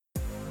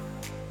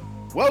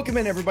Welcome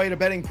in, everybody, to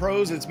Betting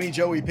Pros. It's me,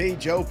 Joey P.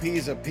 Joe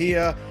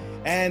Pisapia,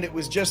 and it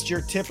was just your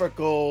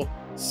typical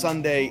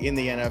Sunday in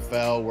the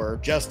NFL where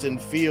Justin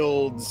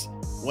Fields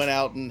went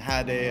out and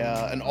had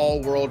an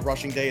all-world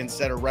rushing day and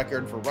set a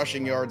record for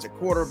rushing yards at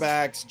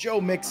quarterbacks. Joe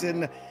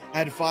Mixon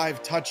had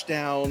 5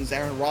 touchdowns.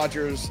 Aaron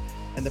Rodgers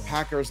and the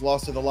Packers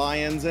lost to the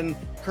Lions, and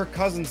Kirk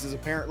Cousins is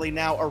apparently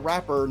now a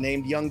rapper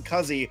named Young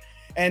Cuzzy.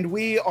 And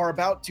we are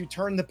about to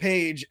turn the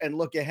page and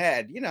look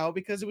ahead,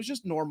 because it was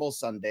just normal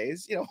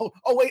Sundays, Oh,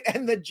 wait,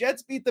 and the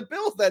Jets beat the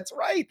Bills. That's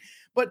right.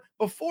 But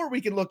before we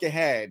can look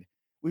ahead,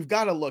 we've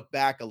got to look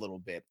back a little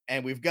bit.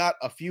 And we've got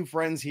a few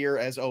friends here,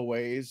 as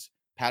always,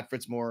 Pat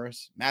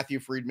Fitzmaurice,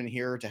 Matthew Friedman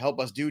here to help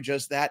us do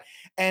just that.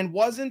 And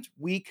wasn't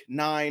week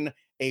 9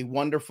 a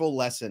wonderful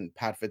lesson,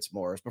 Pat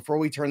Fitzmaurice, before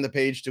we turn the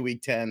page to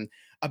week 10,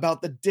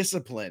 about the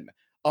discipline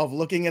of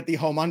looking at the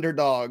home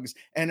underdogs,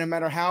 and no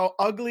matter how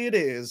ugly it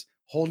is,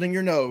 holding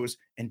your nose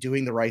and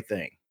doing the right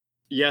thing?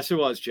 Yes, it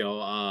was, Joe.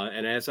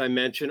 And as I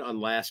mentioned on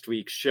last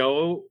week's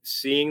show,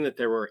 seeing that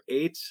there were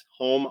 8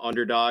 home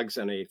underdogs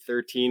on a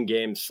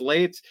 13-game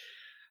slate,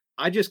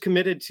 I just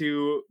committed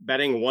to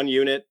betting 1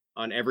 unit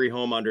on every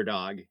home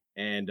underdog,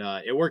 and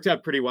it worked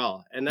out pretty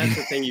well. And that's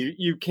the thing.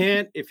 You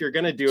can't, if you're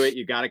going to do it,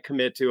 you got to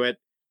commit to it.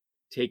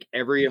 Take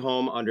every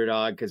home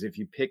underdog, because if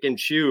you pick and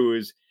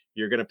choose,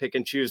 you're going to pick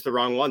and choose the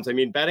wrong ones. I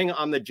mean, betting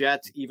on the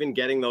Jets, even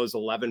getting those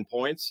 11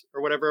 points or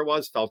whatever it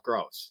was, felt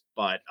gross.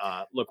 But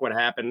look what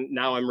happened.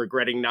 Now I'm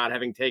regretting not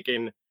having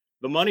taken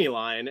the money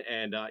line.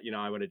 And,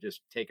 I would have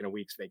just taken a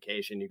week's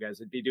vacation. You guys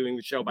would be doing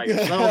the show by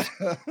yourselves.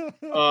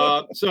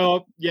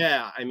 So,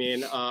 yeah,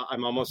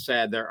 I'm almost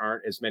sad there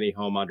aren't as many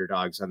home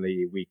underdogs on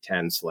the week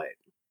 10 slate.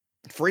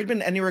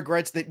 Friedman, any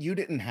regrets that you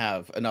didn't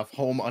have enough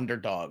home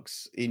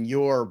underdogs in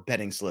your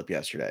betting slip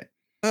yesterday?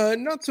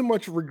 Not so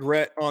much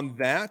regret on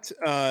that.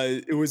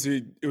 It was a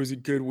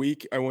good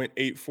week. I went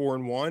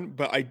 8-4-1,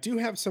 but I do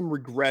have some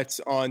regrets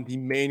on the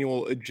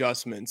manual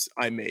adjustments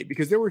I made,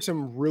 because there were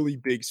some really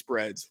big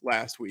spreads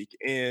last week.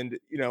 And,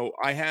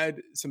 I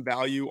had some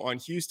value on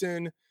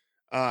Houston.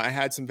 I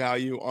had some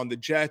value on the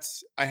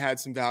Jets. I had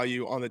some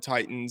value on the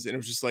Titans, and it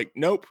was just like,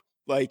 nope.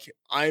 Like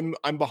I'm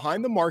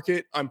behind the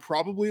market. I'm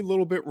probably a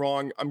little bit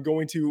wrong. I'm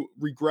going to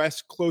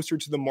regress closer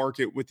to the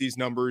market with these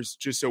numbers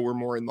just so we're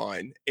more in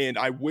line. And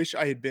I wish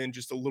I had been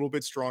just a little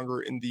bit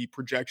stronger in the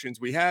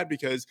projections we had,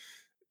 because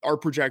our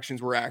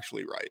projections were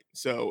actually right.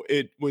 So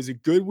it was a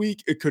good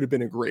week. It could have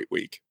been a great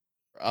week.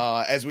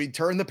 As we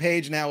turn the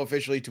page now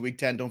officially to week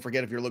 10, don't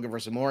forget, if you're looking for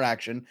some more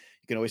action,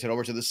 you can always head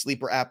over to the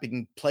Sleeper app. You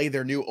can play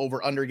their new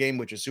over-under game,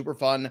 which is super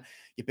fun.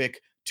 You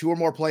pick 2 or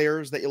more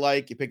players that you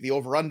like. You pick the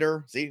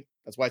over-under. See,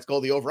 that's why it's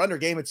called the over-under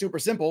game. It's super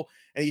simple.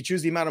 And you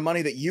choose the amount of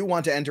money that you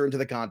want to enter into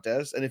the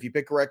contest. And if you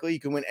pick correctly, you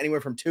can win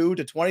anywhere from 2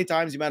 to 20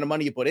 times the amount of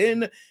money you put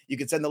in. You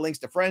can send the links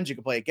to friends. You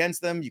can play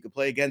against them. You can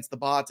play against the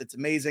bots. It's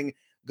amazing.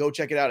 Go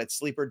check it out at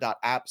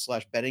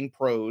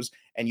sleeper.app/bettingpros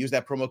and use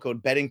that promo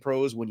code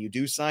bettingpros when you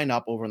do sign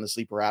up over on the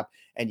Sleeper app,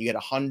 and you get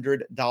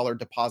 $100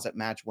 deposit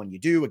match when you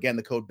do. Again,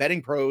 the code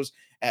bettingpros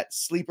at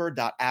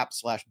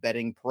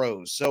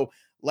sleeper.app/bettingpros. So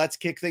let's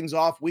kick things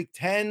off. Week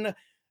 10,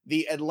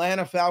 the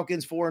Atlanta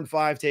Falcons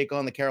 4-5 take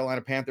on the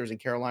Carolina Panthers, and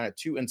Carolina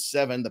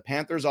 2-7. The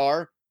Panthers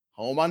are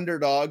home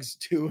underdogs.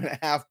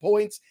 2.5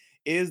 points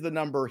is the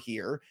number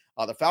here.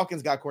 The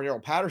Falcons got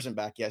Cordero Patterson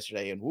back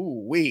yesterday, and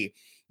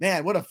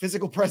man, what a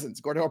physical presence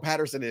Cordero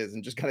Patterson is,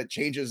 and just kind of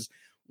changes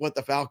what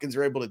the Falcons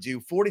are able to do.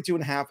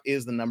 42.5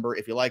 is the number.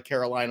 If you like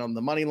Carolina on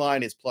the money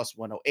line, it's plus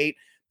 108.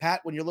 Pat,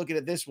 when you're looking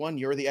at this one,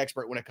 you're the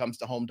expert when it comes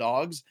to home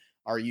dogs.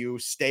 Are you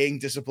staying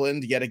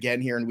disciplined yet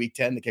again here in week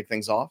 10 to kick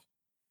things off?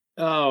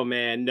 Oh,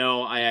 man,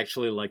 no, I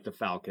actually like the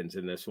Falcons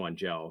in this one,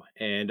 Joe.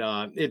 And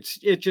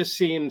it just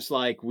seems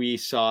like we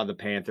saw the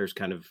Panthers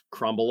kind of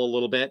crumble a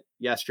little bit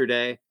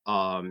yesterday.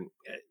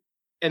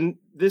 And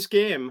this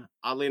game,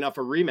 oddly enough,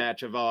 a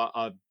rematch of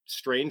a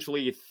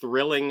strangely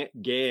thrilling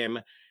game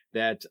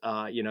that,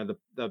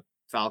 the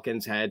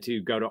Falcons had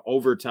to go to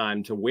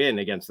overtime to win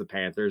against the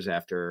Panthers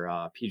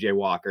after PJ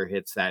Walker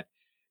hits that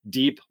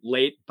deep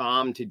late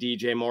bomb to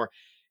DJ Moore.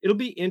 It'll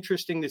be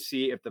interesting to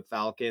see if the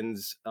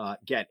Falcons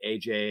get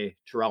AJ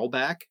Terrell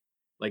back.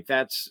 Like,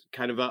 that's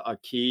kind of a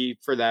key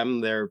for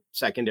them. Their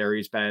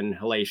secondary's been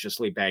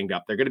hellaciously banged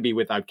up. They're going to be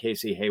without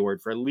Casey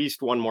Hayward for at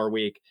least one more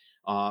week.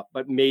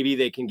 But maybe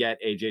they can get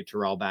AJ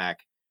Terrell back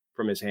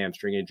from his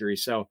hamstring injury.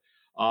 So,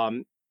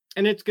 and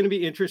it's going to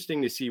be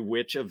interesting to see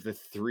which of the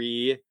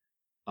 3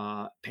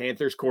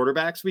 Panthers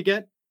quarterbacks we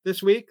get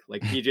this week.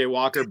 Like, PJ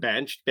Walker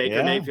benched.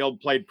 Baker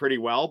Mayfield played pretty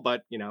well,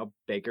 but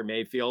Baker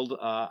Mayfield,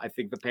 I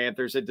think the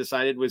Panthers had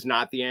decided was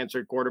not the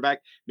answered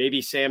quarterback.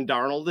 Maybe Sam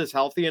Darnold is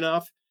healthy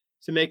enough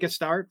to make a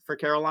start for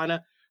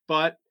Carolina.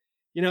 But,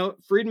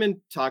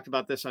 Friedman talked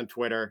about this on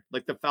Twitter.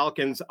 Like, the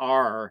Falcons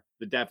are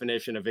the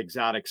definition of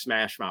exotic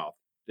smash mouth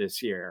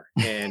this year.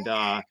 And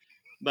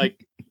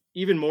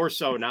even more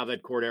so now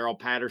that Cordero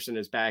Patterson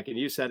is back. And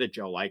you said it,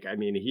 Joe,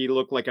 he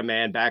looked like a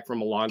man back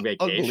from a long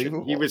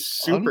vacation. He was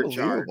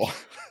supercharged.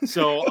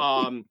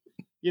 So,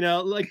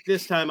 Like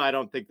this time, I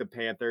don't think the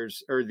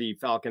Panthers or the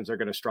Falcons are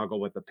going to struggle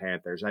with the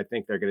Panthers. I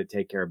think they're going to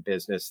take care of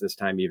business this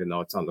time, even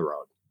though it's on the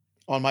road.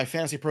 On my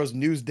Fantasy Pros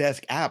News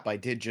Desk app, I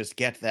did just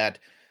get that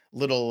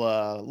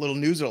little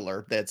news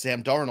alert that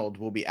Sam Darnold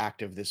will be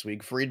active this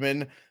week.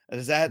 Friedman,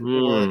 does that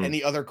or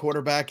any other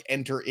quarterback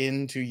enter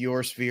into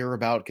your sphere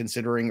about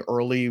considering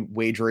early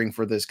wagering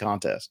for this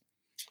contest?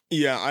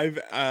 Yeah,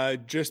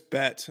 I've just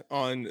bet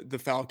on the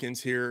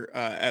Falcons here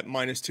at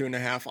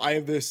 -2.5. I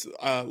have this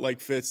like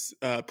Fitz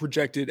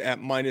projected at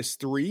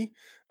 -3.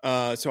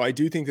 So I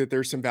do think that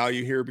there's some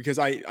value here because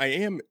I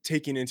am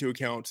taking into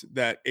account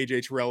that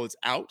AJ Terrell is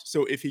out.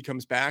 So if he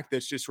comes back,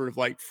 that's just sort of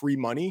like free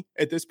money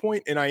at this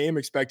point. And I am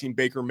expecting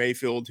Baker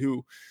Mayfield,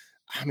 who,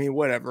 I mean,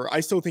 whatever. I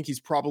still think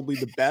he's probably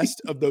the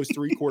best of those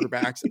three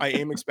quarterbacks. I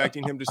am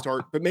expecting him to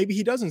start, but maybe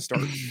he doesn't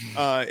start,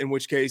 in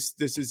which case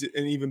this is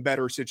an even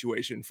better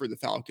situation for the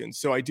Falcons.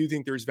 So I do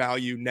think there's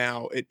value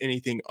now at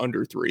anything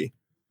under 3.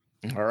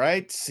 All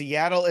right.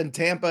 Seattle and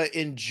Tampa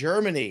in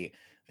Germany.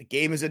 The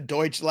game is at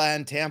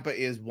Deutschland. Tampa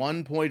is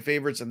 1-point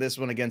favorites in this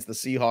one against the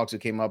Seahawks, who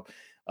came up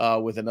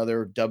with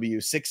another W,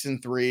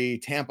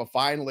 6-3. Tampa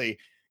finally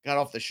got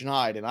off the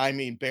schneid, and I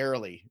mean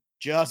barely,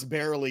 just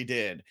barely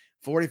did.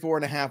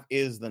 44.5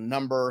 is the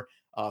number.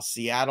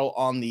 Seattle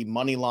on the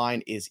money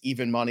line is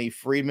even money.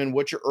 Friedman,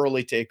 what's your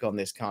early take on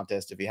this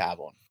contest if you have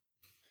one?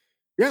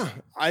 Yeah,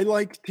 I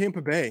like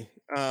Tampa Bay.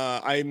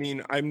 I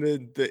mean, I'm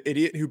the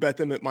idiot who bet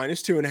them at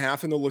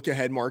 -2.5 in the look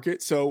ahead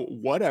market. So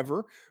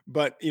whatever.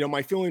 But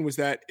my feeling was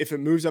that if it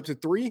moves up to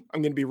 3,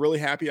 I'm going to be really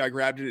happy I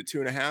grabbed it at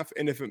 2.5.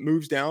 And if it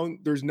moves down,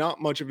 there's not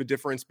much of a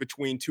difference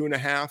between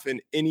 2.5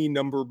 and any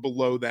number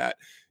below that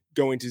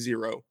going to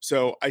 0.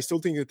 So I still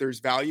think that there's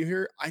value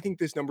here. I think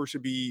this number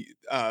should be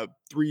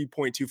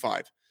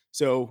 3.25.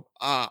 So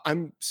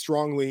I'm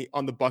strongly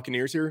on the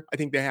Buccaneers here. I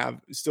think they have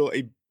still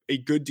a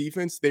good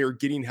defense. They are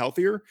getting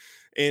healthier.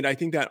 And I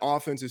think that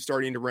offense is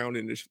starting to round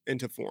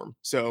into form.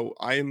 So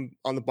I am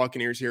on the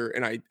Buccaneers here.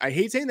 And I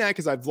hate saying that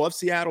because I've loved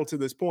Seattle to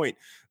this point.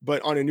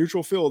 But on a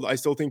neutral field, I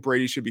still think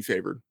Brady should be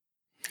favored.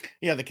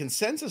 Yeah, the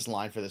consensus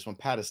line for this one,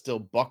 Pat, is still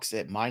Bucks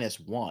at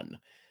 -1.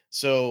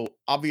 So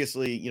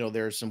obviously,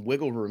 there's some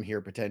wiggle room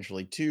here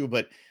potentially too,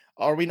 but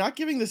are we not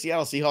giving the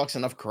Seattle Seahawks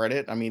enough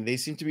credit? I mean, they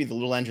seem to be the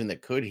little engine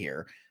that could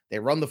here. They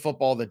run the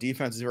football. The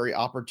defense is very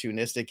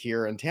opportunistic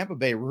here, and Tampa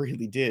Bay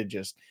really did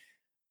just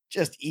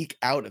eke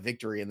out a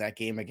victory in that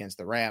game against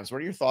the Rams. What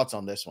are your thoughts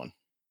on this one?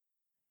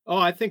 Oh,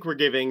 I think we're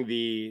giving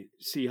the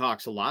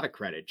Seahawks a lot of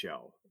credit,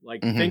 Joe.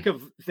 Like think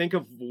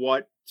of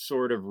what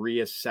sort of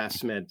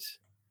reassessment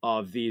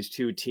of these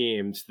two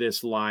teams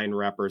this line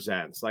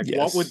represents. Like,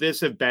 what would this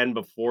have been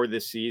before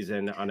the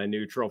season on a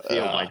neutral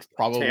field? Like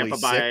probably Tampa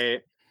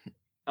Bay.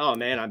 Oh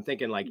man, I'm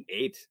thinking like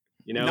 8.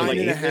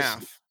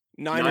 9.5.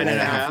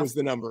 9.5 was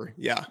the number.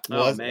 Yeah.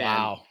 Oh, man.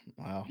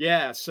 Wow.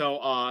 Yeah.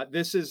 So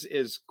this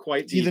is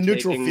quite the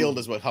neutral field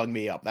is what hung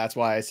me up. That's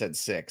why I said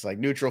 6. Like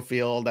neutral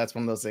field, that's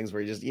one of those things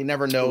where you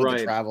never know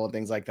the travel and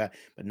things like that.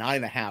 But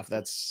 9.5,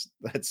 that's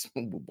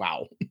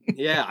wow.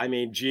 Yeah, I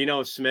mean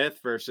Geno Smith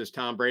versus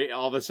Tom Brady.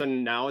 All of a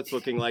sudden now it's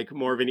looking like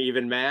more of an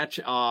even match.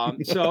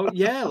 So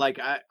yeah, like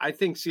I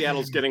think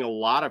Seattle's getting a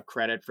lot of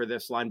credit for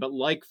this line, but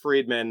like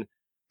Friedman,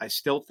 I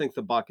still think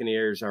the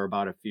Buccaneers are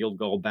about a field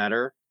goal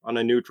better on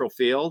a neutral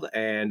field.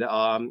 And,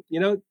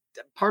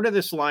 part of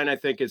this line, I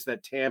think, is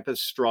that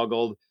Tampa's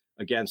struggled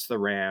against the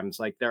Rams.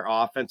 Like their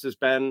offense has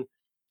been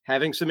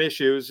having some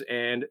issues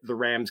and the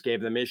Rams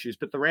gave them issues,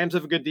 but the Rams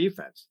have a good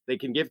defense. They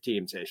can give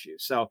teams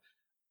issues. So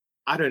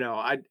I don't know.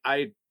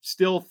 I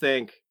still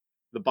think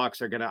the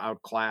Bucs are going to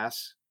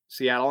outclass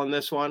Seattle in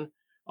this one.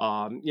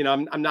 I'm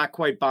not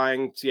quite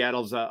buying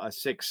Seattle's a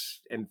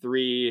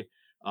 6-3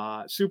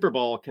 Super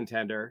Bowl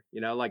contender.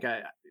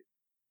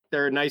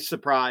 They're a nice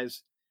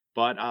surprise.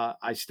 But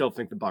I still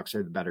think the Bucs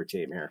are the better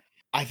team here.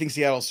 I think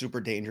Seattle's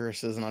super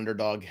dangerous as an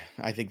underdog.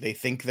 I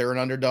think they're an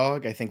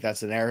underdog. I think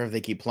that's the narrative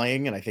they keep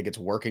playing, and I think it's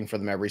working for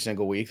them every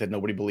single week that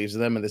nobody believes in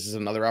them. And this is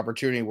another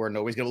opportunity where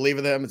nobody's going to believe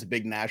in them. It's a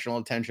big national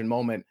attention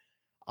moment.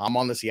 I'm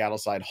on the Seattle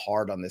side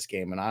hard on this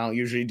game, and I don't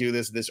usually do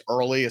this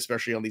early,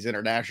 especially on these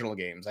international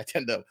games. I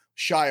tend to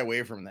shy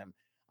away from them.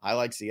 I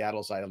like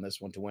Seattle side on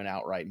this one to win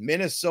outright.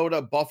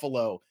 Minnesota,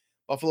 Buffalo.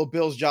 Buffalo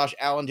Bills, Josh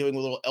Allen dealing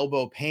with a little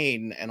elbow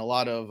pain and a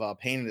lot of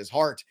pain in his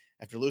heart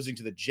after losing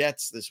to the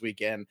Jets this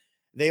weekend.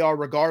 They are,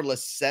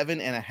 regardless,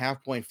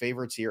 7.5-point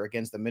favorites here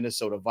against the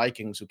Minnesota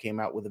Vikings, who came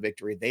out with a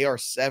victory. They are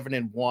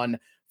 7-1.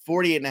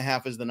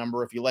 48.5 is the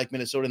number. If you like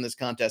Minnesota in this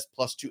contest,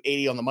 plus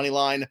 280 on the money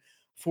line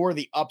for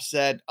the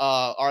upset.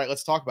 All right,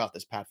 let's talk about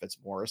this, Pat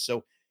Fitzmaurice.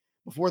 So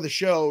before the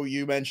show,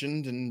 you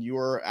mentioned, and you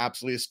were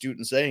absolutely astute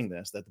in saying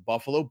this, that the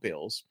Buffalo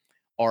Bills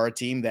are a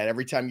team that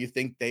every time you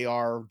think they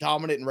are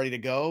dominant and ready to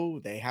go,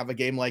 they have a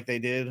game like they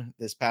did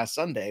this past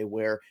Sunday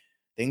where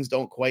things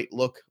don't quite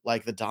look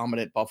like the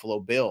dominant Buffalo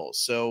Bills.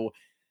 So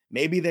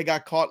maybe they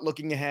got caught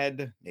looking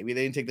ahead. Maybe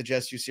they didn't take the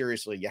Jets too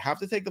seriously. You have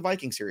to take the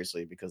Vikings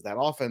seriously because that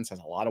offense has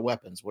a lot of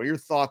weapons. What are your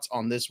thoughts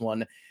on this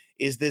one?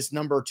 Is this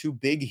number too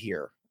big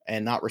here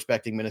and not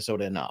respecting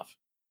Minnesota enough?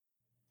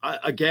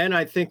 Again,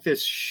 I think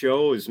this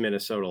shows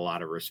Minnesota a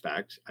lot of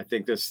respect. I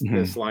think this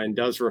line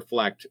does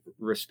reflect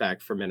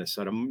respect for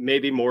Minnesota,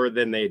 maybe more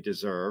than they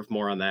deserve.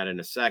 More on that in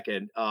a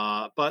second.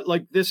 But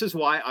like, this is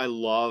why I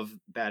love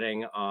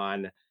betting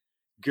on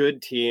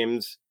good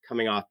teams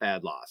coming off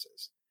bad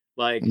losses.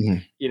 Like,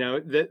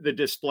 the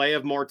display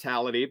of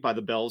mortality by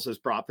the Bills has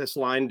brought this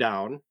line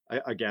down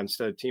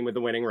against a team with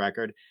a winning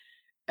record.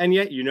 And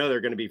yet,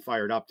 they're going to be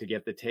fired up to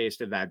get the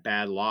taste of that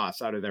bad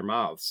loss out of their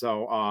mouth.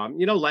 So,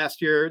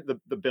 last year,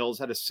 the Bills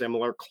had a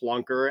similar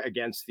clunker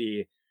against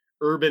the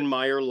Urban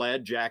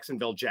Meyer-led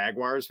Jacksonville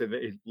Jaguars.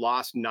 They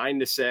lost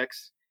 9-6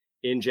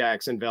 in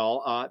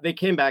Jacksonville. They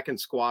came back and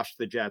squashed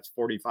the Jets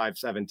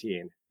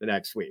 45-17 the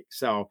next week.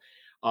 So,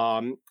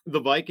 the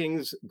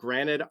Vikings,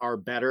 granted, are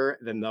better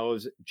than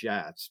those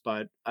Jets,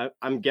 but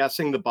I'm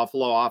guessing the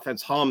Buffalo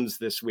offense hums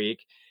this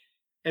week.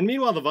 And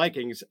meanwhile, the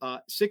Vikings,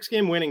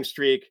 6-game winning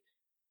streak,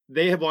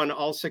 they have won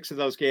all 6 of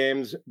those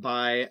games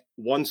by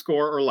 1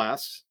 score or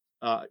less,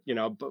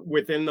 but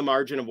within the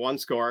margin of 1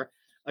 score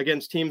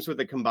against teams with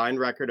a combined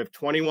record of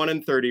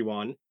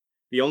 21-31.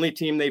 The only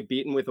team they've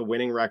beaten with a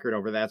winning record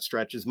over that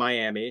stretch is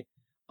Miami.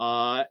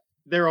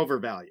 They're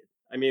overvalued.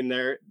 I mean,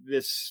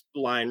 this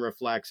line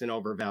reflects an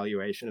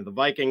overvaluation of the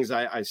Vikings.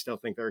 I still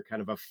think they're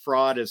kind of a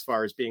fraud as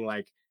far as being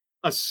like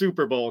a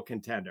Super Bowl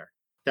contender.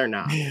 They're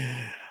not.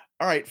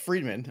 All right,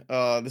 Friedman,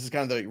 this is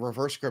kind of the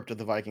reverse script of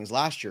the Vikings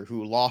last year,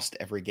 who lost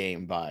every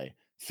game by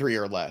 3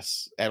 or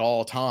less at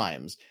all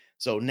times.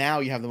 So now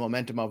you have the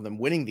momentum of them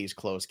winning these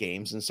close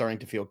games and starting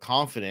to feel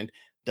confident.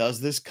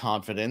 Does this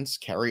confidence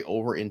carry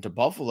over into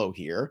Buffalo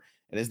here?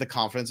 And is the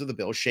confidence of the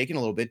Bills shaken a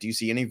little bit? Do you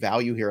see any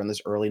value here on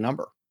this early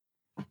number?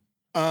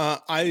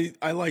 I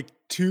like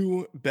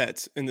 2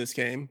 bets in this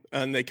game,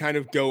 and they kind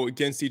of go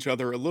against each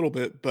other a little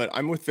bit, but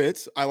I'm with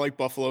Fitz. I like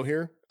Buffalo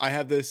here. I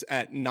have this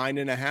at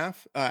 9.5.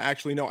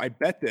 Actually, no, I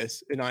bet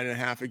this at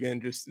 9.5.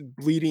 Again, just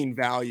bleeding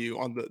value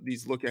on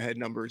these look ahead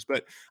numbers,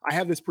 but I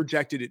have this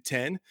projected at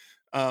 10.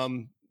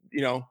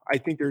 I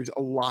think there's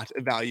a lot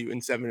of value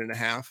in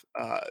 7.5.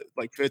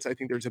 Like Fitz, I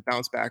think there's a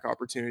bounce back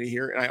opportunity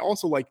here. And I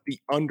also like the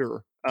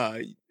under.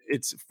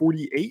 It's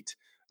 48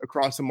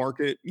 across the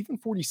market, even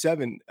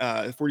 47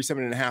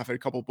 and a half at a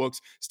couple books,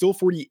 still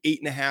 48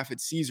 and a half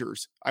at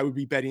Caesars. I would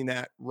be betting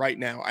that right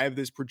now. I have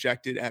this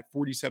projected at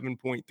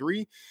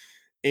 47.3.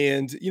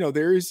 And,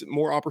 there is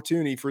more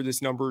opportunity for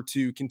this number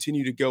to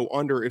continue to go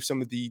under if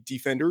some of the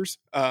defenders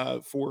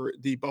for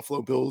the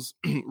Buffalo Bills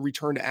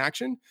return to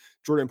action.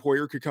 Jordan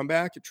Poyer could come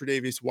back.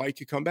 Tre'Davious White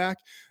could come back.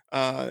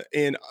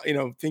 And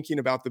thinking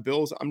about the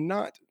Bills, I'm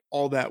not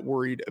all that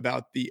worried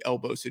about the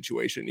elbow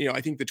situation. I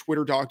think the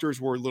Twitter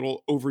doctors were a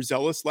little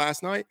overzealous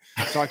last night,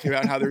 talking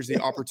about how there's the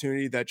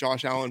opportunity that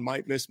Josh Allen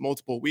might miss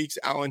multiple weeks.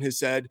 Allen has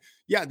said,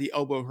 yeah, the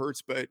elbow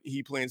hurts, but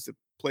he plans to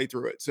play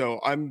through it.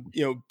 So I'm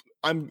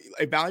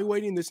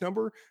evaluating this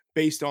number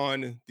based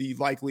on the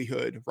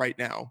likelihood right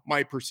now,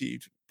 my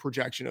perceived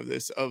projection of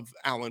this, of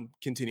Allen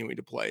continuing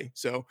to play.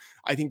 So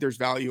I think there's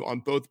value on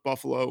both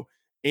Buffalo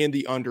and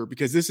the under,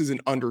 because this is an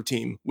under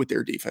team with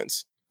their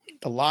defense.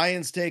 The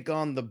Lions take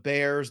on the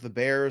Bears. The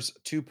Bears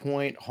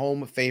 2-point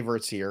home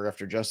favorites here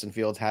after Justin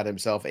Fields had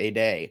himself a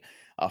day.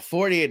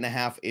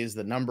 48.5 is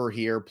the number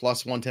here,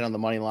 plus 110 on the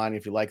money line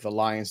if you like the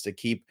Lions to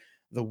keep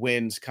the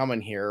wins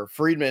coming here.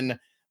 Friedman,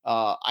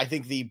 I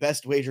think the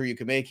best wager you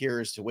can make here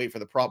is to wait for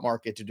the prop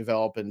market to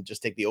develop and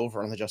just take the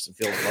over on the Justin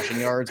Fields rushing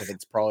yards. I think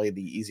it's probably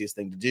the easiest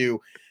thing to do.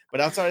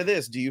 But outside of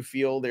this, do you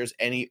feel there's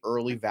any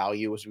early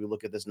value as we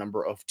look at this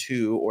number of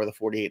 2 or the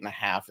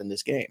 48.5 in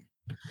this game?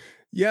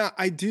 Yeah,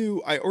 I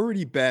do. I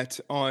already bet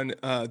on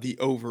the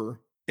over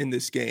in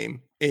this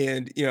game.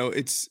 And,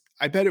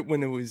 I bet it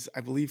when it was,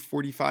 I believe,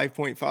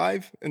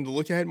 45.5 in the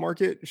look ahead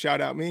market.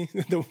 Shout out me.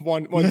 the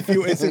one of the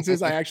few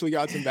instances I actually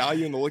got some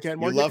value in the look ahead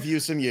market. You love you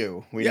some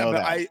you. We know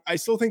but that. I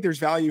still think there's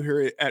value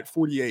here at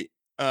 48.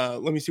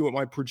 Let me see what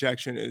my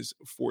projection is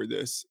for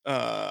this.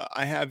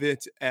 I have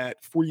it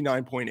at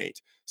 49.8.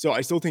 So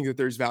I still think that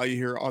there's value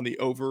here on the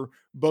over.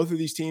 Both of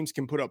these teams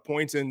can put up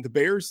points, and the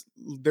Bears,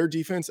 their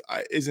defense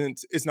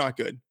is not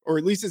good, or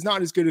at least it's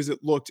not as good as it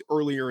looked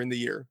earlier in the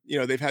year.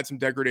 They've had some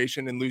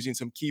degradation and losing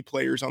some key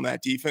players on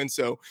that defense.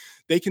 So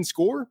they can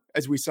score,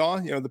 as we saw,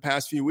 the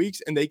past few weeks,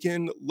 and they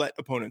can let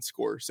opponents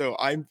score. So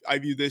I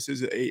view this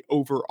as a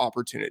over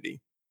opportunity.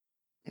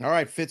 All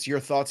right, Fitz, your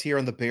thoughts here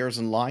on the Bears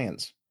and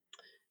Lions?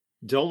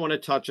 Don't want to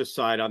touch a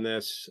side on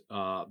this,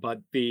 but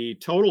the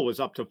total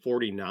was up to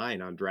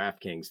 49 on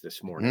DraftKings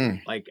this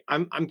morning. Like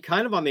I'm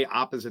kind of on the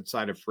opposite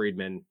side of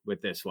Friedman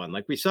with this one.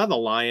 Like we saw the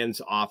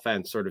Lions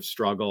offense sort of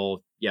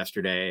struggle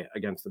yesterday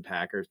against the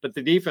Packers, but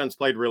the defense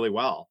played really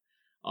well.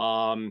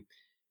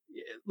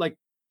 Like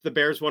the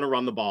Bears want to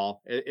run the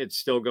ball. It's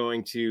still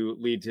going to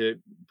lead to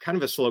kind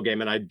of a slow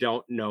game. And I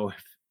don't know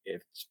if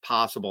it's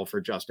possible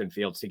for Justin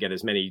Fields to get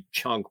as many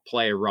chunk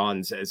play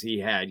runs as he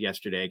had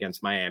yesterday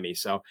against Miami.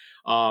 So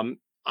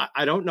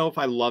I don't know if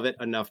I love it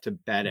enough to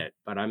bet it,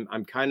 but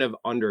I'm kind of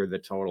under the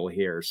total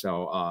here.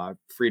 So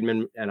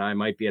Friedman and I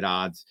might be at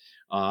odds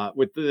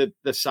with the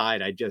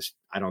side.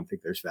 I don't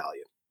think there's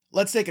value.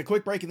 Let's take a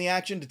quick break in the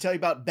action to tell you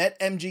about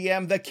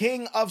BetMGM, the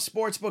king of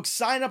sportsbooks.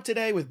 Sign up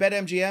today with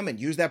BetMGM and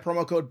use that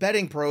promo code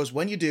BettingPros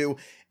when you do,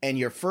 and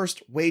your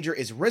first wager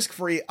is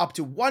risk-free up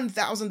to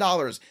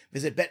 $1,000.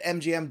 Visit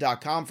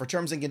BetMGM.com for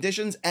terms and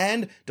conditions,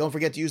 and don't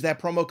forget to use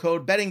that promo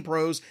code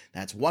BettingPros.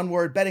 That's one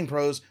word,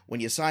 BettingPros, when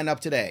you sign up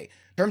today.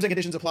 Terms and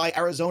conditions apply.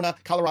 Arizona,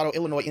 Colorado,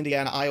 Illinois,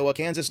 Indiana, Iowa,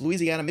 Kansas,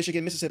 Louisiana,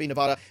 Michigan, Mississippi,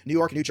 Nevada, New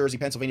York, New Jersey,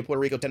 Pennsylvania,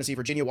 Puerto Rico, Tennessee,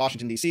 Virginia,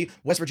 Washington, D.C.,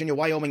 West Virginia,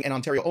 Wyoming, and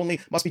Ontario only.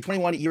 Must be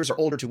 21 years or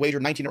older to wager.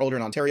 19 or older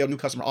in Ontario. New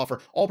customer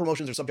offer. All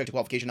promotions are subject to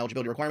qualification and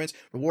eligibility requirements.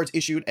 Rewards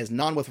issued as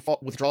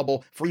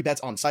non-withdrawable free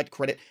bets on site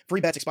credit. Free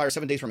bets expire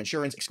 7 days from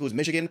insurance. Excludes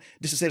Michigan.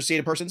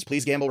 Disassociated persons.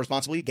 Please gamble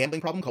responsibly.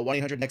 Gambling problem? Call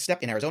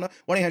 1-800-NEXT-STEP in Arizona.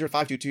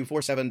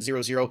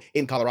 1-800-522-4700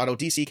 in Colorado,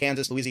 D.C.,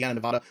 Kansas, Louisiana,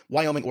 Nevada,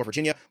 Wyoming, or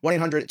Virginia.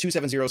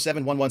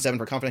 1-800-270-7117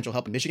 for confidential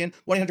help in Michigan.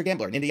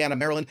 1-800-GAMBLER in Indiana,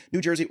 Maryland,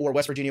 New Jersey, or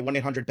West Virginia.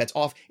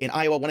 1-800-BETS-OFF in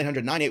Iowa.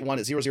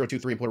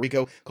 1-800-981-0023 in Puerto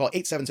Rico. Call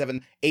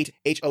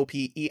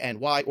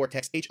 877-8-HOPENY or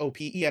text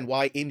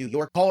HOPENY in New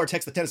York. Call or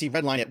text the Tennessee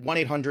Red Line at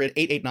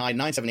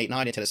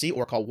 1-800-889-9789 in Tennessee,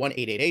 or call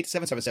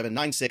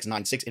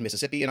 1-888-777-9696 in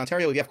Mississippi. In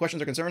Ontario, if you have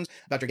questions or concerns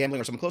about your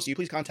gambling or someone close to you,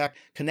 please contact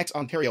Connects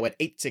Ontario at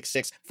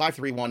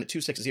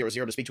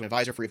 866-531-2600 to speak to an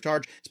advisor free of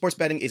charge. Sports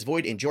betting is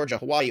void in Georgia,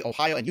 Hawaii,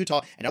 Ohio, and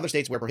Utah, and other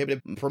states where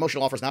prohibited.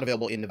 Promotional offers not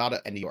available in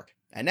Nevada and New York.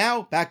 And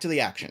now, back to the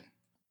action.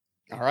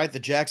 All right, the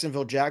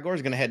Jacksonville Jaguars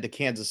are going to head to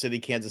Kansas City.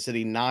 Kansas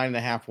City,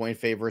 9.5-point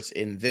favorites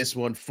in this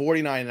one.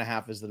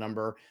 49.5 is the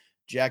number.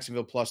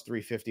 Jacksonville plus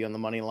 350 on the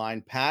money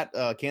line. Pat,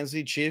 Kansas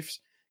City Chiefs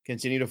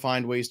continue to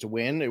find ways to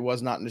win. It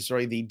was not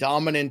necessarily the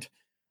dominant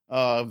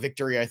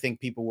victory I think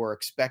people were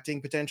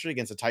expecting potentially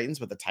against the Titans,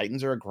 but the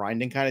Titans are a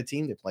grinding kind of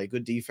team. They play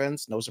good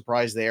defense. No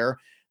surprise there.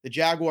 The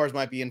Jaguars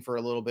might be in for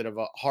a little bit of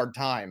hard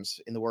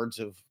times, in the words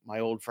of my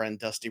old friend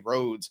Dusty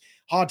Rhodes.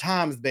 Hard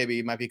times,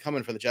 baby, might be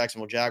coming for the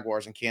Jacksonville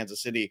Jaguars in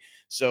Kansas City.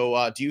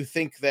 So do you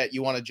think that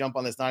you want to jump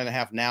on this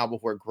 9.5 now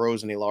before it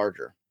grows any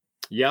larger?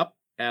 Yep,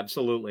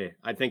 absolutely.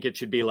 I think it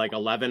should be like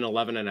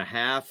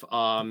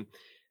 11.5.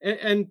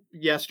 And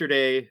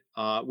yesterday,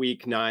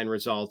 week 9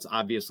 results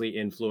obviously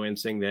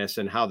influencing this,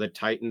 and how the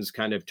Titans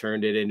kind of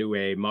turned it into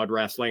a mud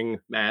wrestling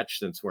match,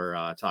 since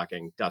we're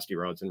talking Dusty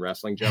Rhodes and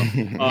wrestling, Joe.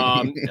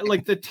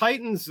 Like the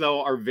Titans,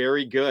 though, are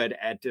very good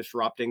at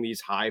disrupting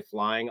these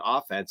high-flying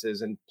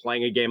offenses and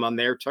playing a game on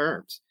their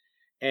terms.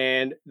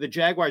 And the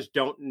Jaguars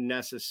don't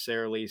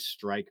necessarily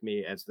strike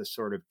me as the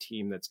sort of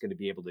team that's going to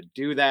be able to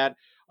do that,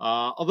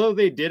 although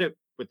they did it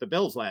with the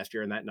Bills last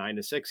year in that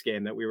 9-6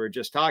 game that we were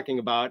just talking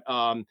about.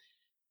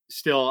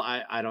 Still,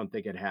 I don't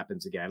think it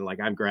happens again. Like,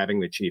 I'm grabbing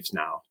the Chiefs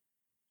now.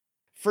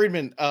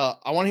 Friedman, I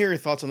want to hear your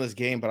thoughts on this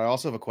game, but I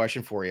also have a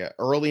question for you.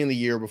 Early in the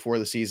year before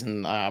the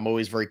season, I'm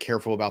always very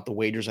careful about the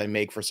wagers I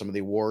make for some of the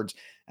awards.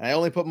 And I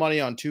only put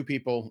money on 2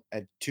 people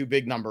at 2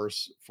 big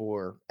numbers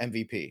for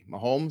MVP,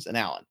 Mahomes and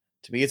Allen.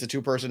 To me, it's a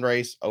 2-person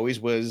race.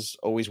 Always was,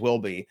 always will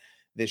be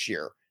this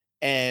year.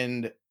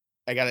 And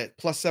I got it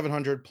plus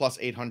 700, plus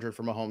 800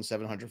 for Mahomes,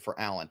 700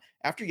 for Allen.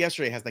 After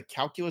yesterday, has the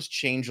calculus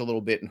changed a little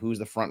bit, and who's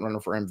the front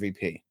runner for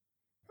MVP?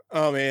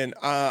 Oh man,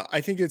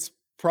 I think it's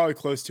probably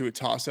close to a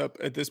toss-up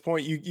at this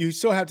point. You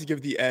still have to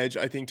give the edge,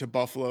 I think, to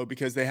Buffalo,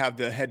 because they have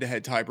the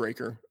head-to-head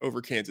tiebreaker over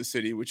Kansas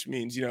City, which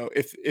means,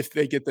 if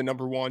they get the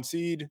number 1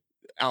 seed,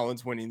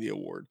 Allen's winning the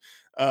award.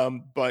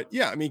 But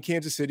yeah, I mean,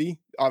 Kansas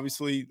City,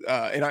 obviously,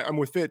 and I'm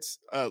with Fitz.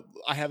 I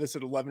have this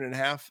at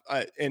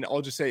 11.5, and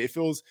I'll just say it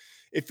feels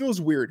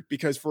weird,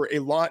 because for a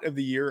lot of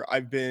the year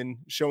I've been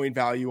showing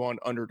value on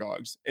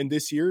underdogs, and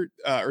this year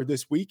or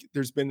this week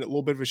there's been a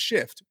little bit of a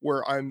shift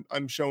where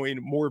I'm showing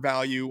more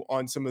value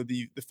on some of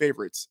the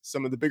favorites,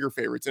 some of the bigger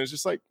favorites, and it's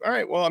just like, all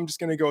right, well, I'm just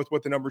going to go with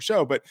what the numbers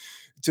show. But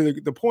to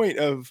the point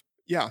of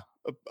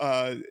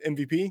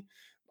MVP,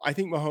 I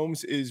think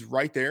Mahomes is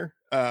right there.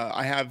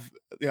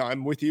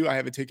 I'm with you. I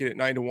have a ticket at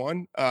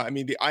 9-1. I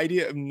mean, the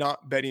idea of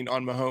not betting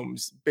on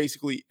Mahomes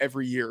basically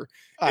every year.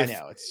 I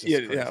know, it's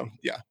just crazy.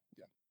 Yeah.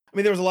 I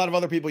mean, there was a lot of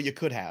other people you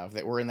could have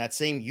that were in that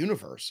same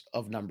universe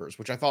of numbers,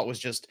 which I thought was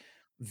just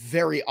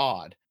very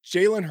odd.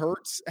 Jalen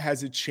Hurts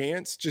has a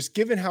chance, just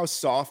given how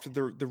soft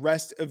the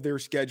rest of their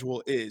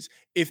schedule is.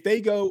 If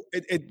they go,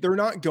 they're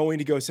not going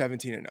to go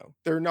 17-0.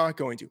 They're not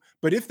going to.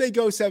 But if they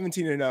go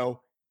 17-0,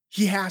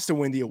 he has to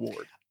win the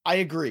award. I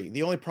agree.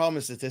 The only problem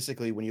is,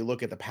 statistically, when you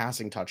look at the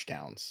passing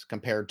touchdowns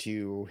compared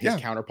to his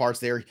counterparts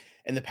there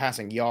in the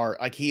passing yard,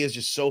 like, he is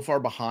just so far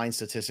behind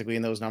statistically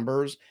in those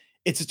numbers.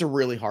 It's just a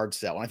really hard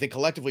sell. And I think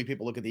collectively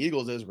people look at the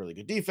Eagles as really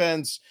good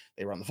defense.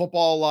 They run the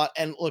football a lot.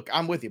 And look,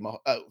 I'm with you.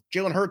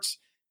 Jalen Hurts,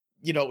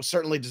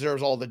 certainly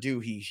deserves all the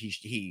due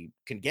he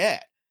can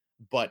get.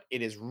 But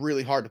it is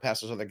really hard to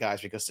pass those other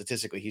guys, because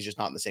statistically he's just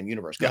not in the same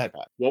universe. Go ahead,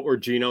 Pat. What were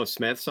Geno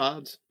Smith's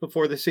odds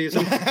before the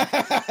season?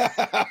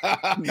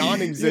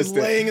 Non-existent.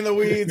 He's laying in the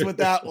weeds with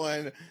that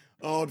one.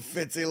 Oh,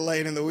 Fitzy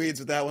laying in the weeds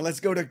with that one. Let's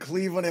go to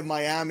Cleveland and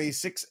Miami.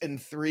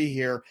 6-3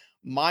 here.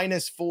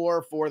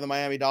 -4 for the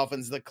Miami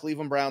Dolphins. The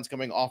Cleveland Browns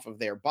coming off of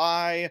their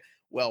bye.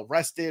 Well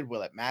rested.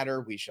 Will it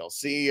matter? We shall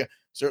see.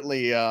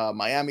 Certainly,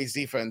 Miami's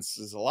defense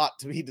is a lot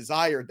to be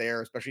desired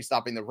there, especially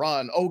stopping the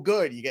run. Oh,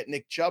 good. You get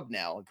Nick Chubb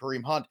now and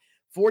Kareem Hunt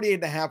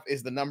 48.5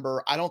 is the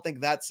number. I don't think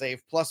that's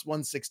safe. Plus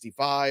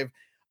 165.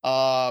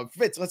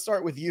 Fitz, let's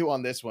start with you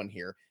on this one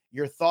here.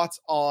 Your thoughts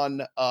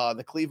on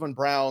the Cleveland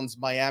Browns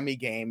Miami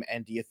game,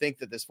 and do you think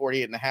that this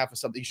 48.5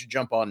 is something you should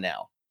jump on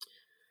now?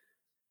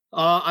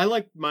 I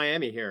like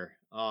Miami here.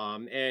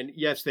 And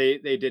yes, they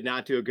did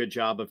not do a good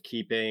job of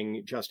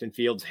keeping Justin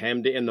Fields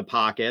hemmed in the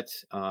pocket.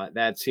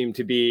 That seemed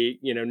to be,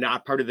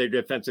 not part of their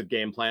defensive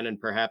game plan, and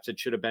perhaps it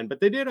should have been.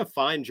 But they did a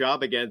fine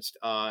job against,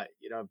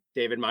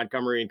 David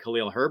Montgomery and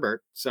Khalil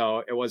Herbert.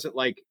 So it wasn't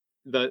like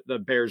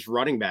the Bears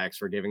running backs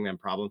were giving them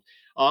problems.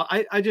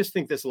 I just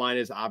think this line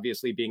is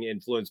obviously being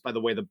influenced by the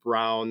way the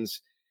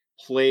Browns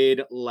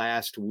played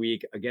last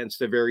week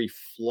against a very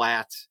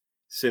flat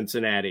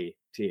Cincinnati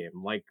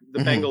team. Like the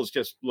Bengals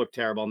just looked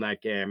terrible in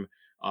that game.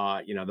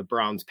 The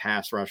Browns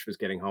pass rush was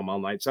getting home all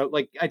night. So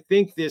I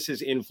think this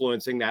is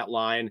influencing that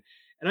line.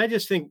 And I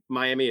just think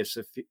Miami is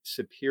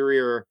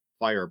superior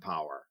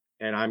firepower.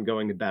 And I'm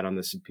going to bet on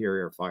the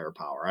superior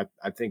firepower.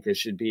 I think this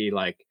should be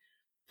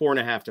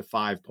 4.5 to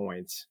 5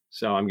 points.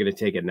 So I'm going to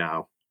take it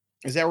now.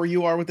 Is that where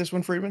you are with this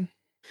one, Friedman?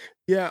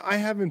 Yeah, I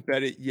haven't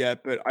bet it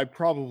yet, but I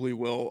probably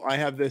will. I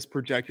have this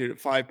projected at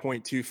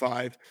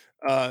 5.25.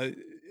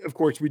 Of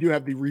course, we do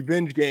have the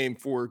revenge game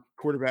for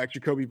quarterback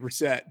Jacoby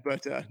Brissett,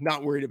 but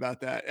not worried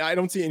about that. I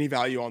don't see any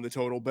value on the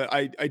total, but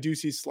I do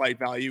see slight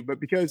value. But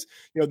because,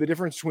 the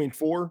difference between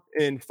 4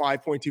 and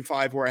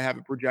 5.25 where I have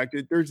it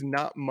projected, there's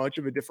not much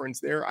of a difference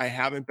there. I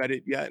haven't bet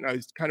it yet, and I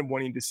was kind of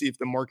wanting to see if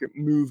the market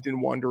moved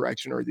in one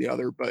direction or the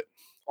other, but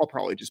I'll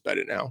probably just bet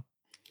it now.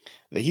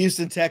 The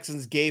Houston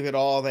Texans gave it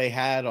all they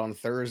had on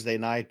Thursday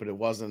night, but it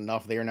wasn't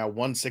enough. They are now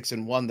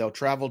 1-6-1. They'll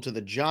travel to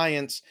the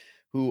Giants,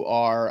 who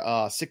are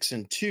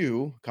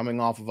 6-2, coming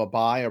off of a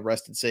bye,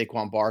 arrested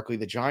Saquon Barkley.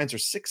 The Giants are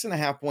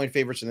 6.5-point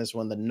favorites in this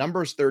one. The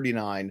number's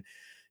 39.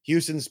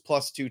 Houston's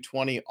plus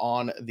 220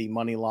 on the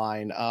money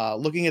line.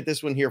 Looking at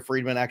this one here,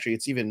 Friedman, actually,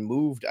 it's even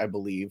moved, I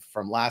believe,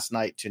 from last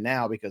night to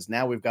now, because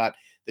now we've got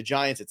the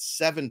Giants at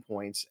 7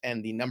 points,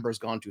 and the number's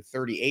gone to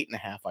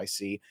 38.5, I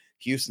see.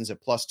 Houston's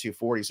at plus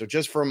 240. So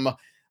just from,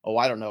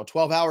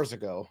 12 hours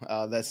ago,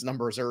 this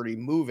number is already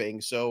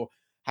moving. So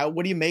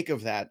what do you make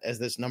of that as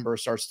this number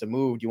starts to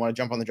move? Do you want to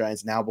jump on the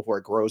Giants now before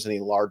it grows any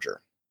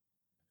larger?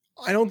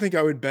 I don't think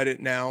I would bet it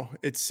now.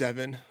 It's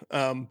 7.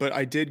 But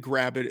I did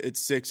grab it at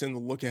 6 in the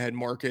look ahead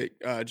market,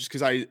 just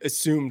because I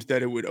assumed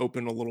that it would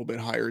open a little bit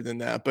higher than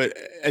that. But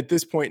at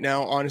this point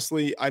now,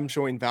 honestly, I'm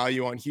showing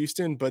value on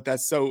Houston, but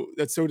that's so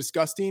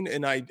disgusting.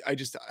 And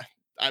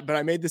but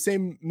I made the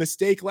same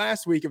mistake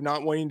last week of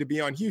not wanting to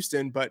be on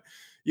Houston. But,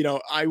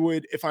 I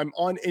would, if I'm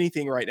on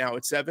anything right now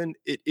at 7,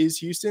 it is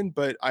Houston,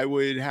 but I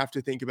would have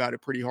to think about it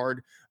pretty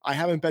hard. I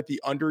haven't bet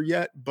the under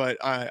yet, but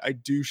I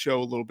do show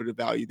a little bit of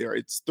value there.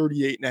 It's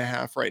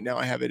 38.5 right now.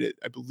 I have it at,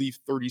 I believe,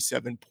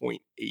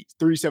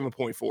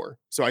 37.4.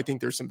 So I think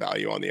there's some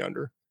value on the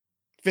under.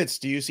 Fitz,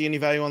 do you see any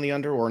value on the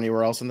under or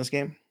anywhere else in this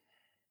game?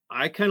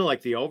 I kind of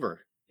like the over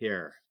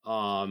here.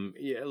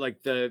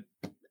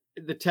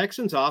 The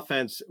Texans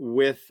offense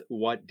with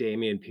what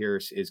Dameon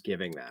Pierce is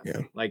giving them.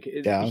 Yeah.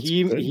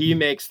 He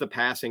makes the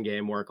passing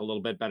game work a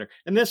little bit better.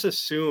 And this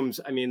assumes,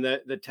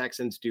 the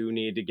Texans do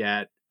need to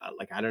get,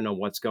 I don't know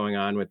what's going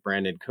on with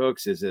Brandon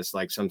Cooks. Is this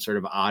some sort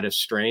of odd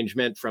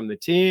estrangement from the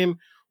team,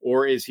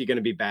 or is he going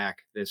to be back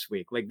this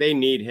week? They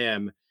need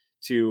him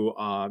to,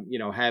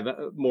 have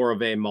more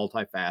of a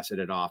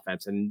multifaceted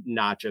offense and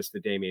not just the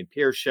Dameon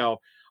Pierce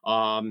show.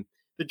 The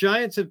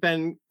Giants have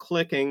been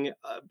clicking,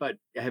 but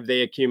have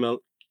they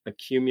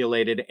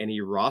accumulated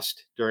any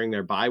rust during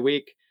their bye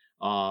week?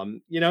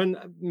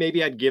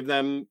 Maybe I'd give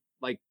them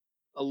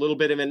a little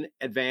bit of an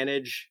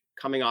advantage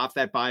coming off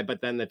that bye,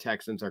 but then the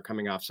Texans are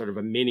coming off sort of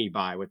a mini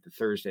bye with the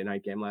Thursday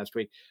night game last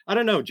week. I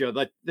don't know, Joe,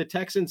 the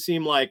Texans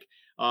seem like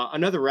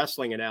another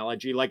wrestling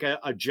analogy, like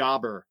a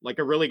jobber, like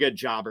a really good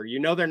jobber.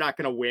 They're not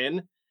going to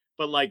win,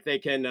 but they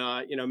can,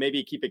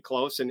 maybe keep it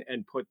close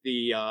and put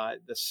the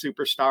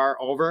superstar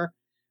over.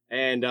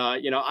 And,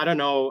 I don't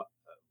know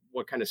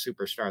what kind of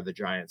superstar the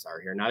Giants are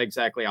here. Not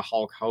exactly a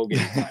Hulk Hogan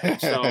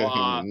type.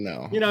 So,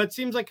 no. It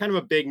seems like kind of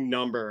a big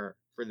number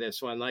for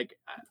this one.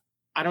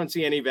 I don't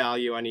see any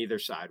value on either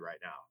side right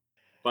now.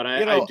 But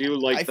I do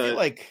like I feel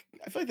like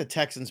the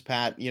Texans,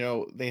 Pat,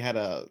 they had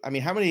how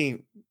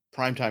many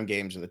primetime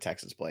games are the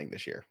Texans playing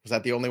this year? Was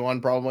that the only one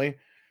probably?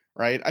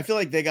 Right? I feel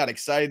like they got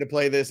excited to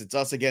play this. It's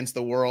us against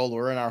the world.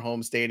 We're in our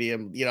home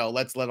stadium.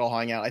 Let's let all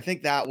hang out. I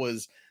think that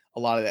was a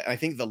lot of that. I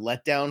think the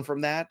letdown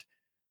from that,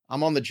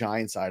 I'm on the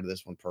Giants side of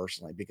this one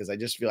personally, because I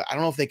just feel I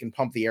don't know if they can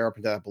pump the air up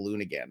into that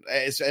balloon again.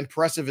 As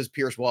impressive as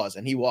Pierce was,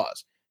 and he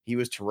was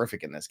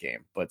terrific in this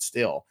game, but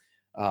still,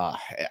 I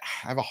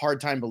have a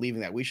hard time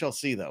believing that. We shall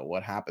see though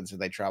what happens if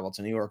they travel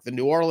to New York. The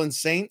New Orleans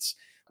Saints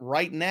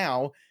right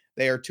now,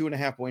 they are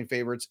 2.5-point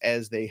favorites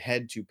as they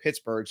head to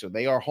Pittsburgh. So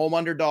they are home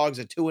underdogs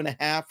at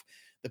 2.5.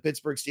 The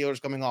Pittsburgh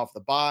Steelers coming off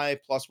the bye,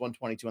 plus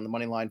 122 on the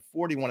money line.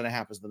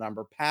 41.5 is the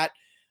number. Pat,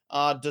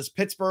 does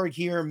Pittsburgh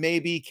here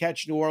maybe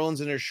catch New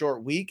Orleans in a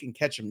short week and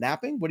catch them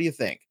napping? What do you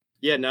think?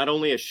 Yeah, not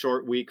only a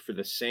short week for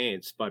the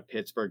Saints, but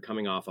Pittsburgh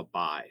coming off a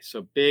bye.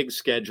 So big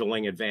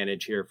scheduling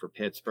advantage here for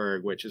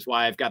Pittsburgh, which is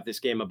why I've got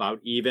this game about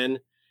even.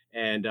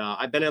 And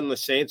I've been on the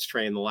Saints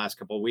train the last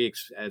couple of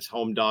weeks as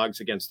home dogs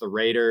against the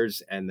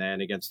Raiders and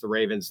then against the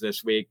Ravens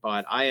this week.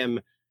 But I am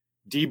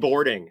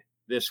deboarding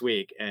this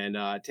week and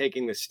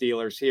taking the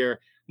Steelers here.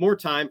 More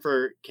time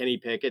for Kenny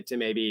Pickett to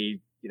maybe,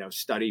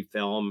 study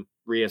film,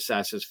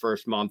 reassess his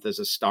first month as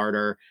a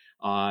starter.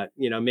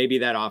 Maybe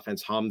that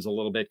offense hums a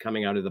little bit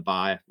coming out of the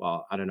bye.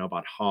 Well, I don't know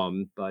about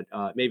hum, but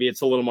maybe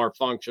it's a little more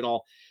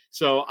functional.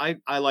 So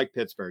I like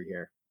Pittsburgh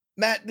here.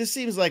 Matt, this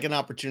seems like an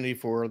opportunity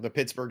for the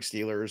Pittsburgh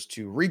Steelers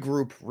to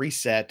regroup,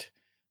 reset,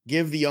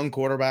 give the young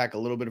quarterback a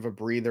little bit of a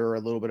breather, a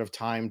little bit of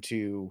time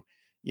to,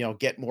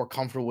 get more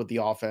comfortable with the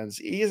offense.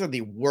 He isn't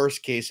the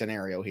worst case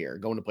scenario here,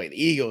 going to play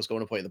the Eagles,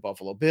 going to play the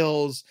Buffalo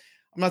Bills.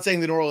 I'm not saying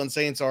the New Orleans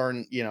Saints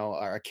aren't,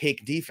 are a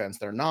cake defense.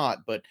 They're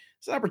not, but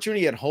it's an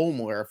opportunity at home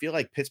where I feel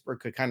like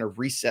Pittsburgh could kind of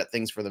reset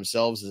things for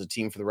themselves as a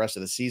team for the rest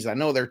of the season. I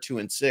know they're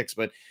 2-6,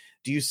 but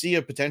do you see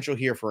a potential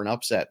here for an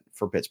upset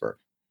for Pittsburgh?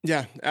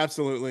 Yeah,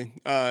 absolutely.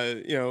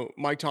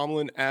 Mike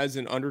Tomlin as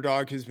an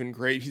underdog has been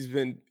great. He's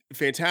been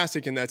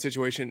fantastic in that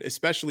situation,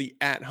 especially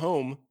at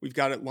home. We've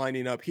got it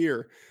lining up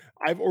here.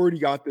 I've already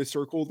got this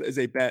circled as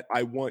a bet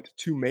I want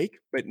to make,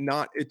 but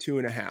not at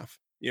 2.5.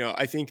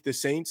 I think the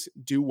Saints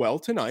do well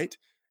tonight.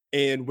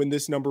 And when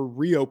this number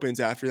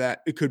reopens after that,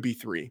 it could be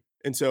 3.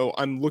 And so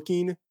I'm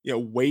looking,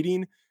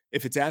 waiting.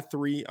 If it's at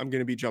 3, I'm going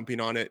to be jumping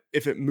on it.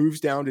 If it moves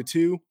down to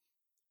 2,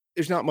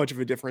 there's not much of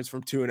a difference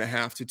from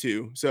 2.5 to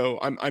 2. So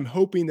I'm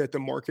hoping that the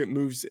market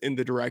moves in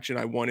the direction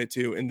I want it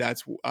to. And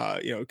that's,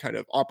 kind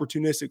of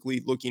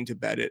opportunistically looking to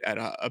bet it at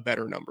a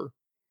better number.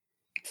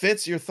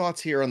 Fitz, your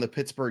thoughts here on the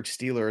Pittsburgh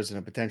Steelers and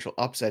a potential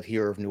upset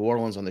here of New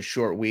Orleans on the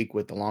short week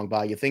with the long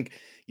bye. You think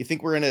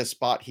we're in a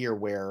spot here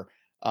where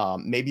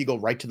maybe you go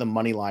right to the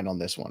money line on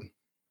this one?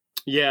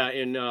 Yeah,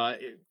 and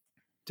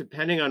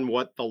depending on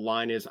what the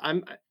line is,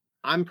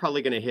 I'm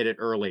probably going to hit it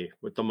early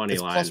with the money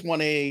line. Plus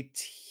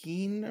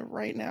 118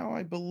 right now,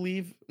 I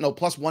believe. No,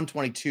 plus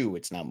 122.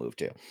 It's now moved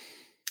to.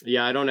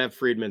 Yeah, I don't have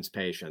Friedman's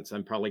patience.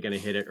 I'm probably going to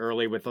hit it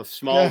early with a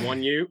small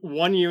one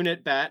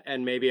unit bet,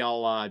 and maybe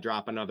I'll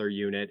drop another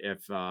unit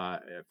if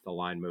the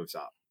line moves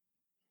up.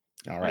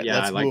 All right.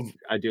 Yeah,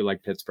 I do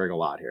like Pittsburgh a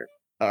lot here.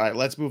 All right,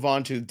 let's move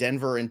on to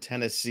Denver and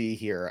Tennessee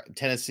here.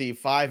 Tennessee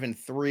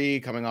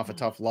 5-3, coming off a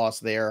tough loss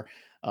there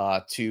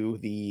to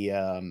the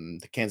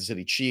Kansas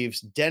City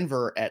Chiefs.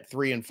 Denver at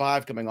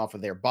 3-5, coming off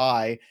of their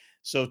bye.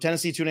 So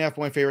Tennessee 2.5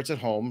 point favorites at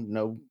home.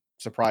 No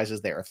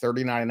surprises there.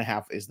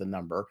 39.5 is the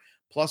number.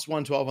 Plus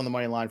 112 on the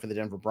money line for the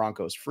Denver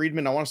Broncos.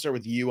 Friedman, I want to start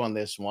with you on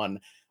this one.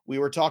 We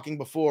were talking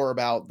before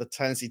about the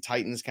Tennessee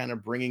Titans kind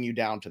of bringing you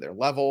down to their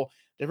level.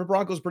 Denver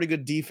Broncos, pretty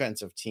good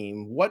defensive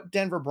team. What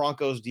Denver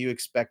Broncos do you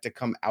expect to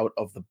come out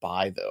of the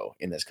bye, though,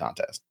 in this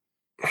contest?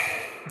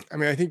 I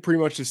mean, I think pretty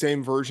much the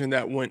same version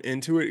that went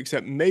into it,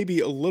 except maybe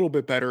a little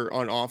bit better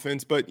on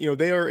offense. But,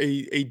 they are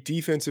a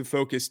defensive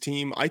focused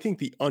team. I think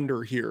the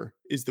under here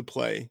is the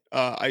play.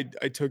 I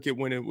took it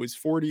when it was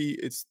 40.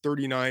 It's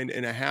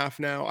 39.5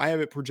 now. I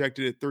have it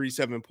projected at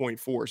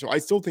 37.4. So I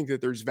still think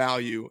that there's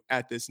value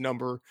at this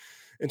number.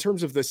 In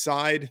terms of the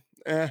side,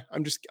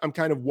 I'm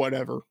kind of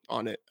whatever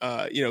on it.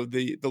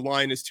 The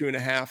line is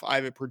 2.5. I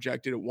have it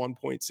projected at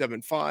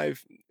 1.75.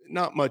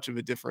 Not much of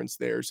a difference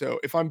there. So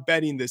if I'm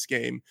betting this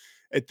game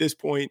at this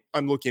point,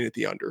 I'm looking at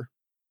the under.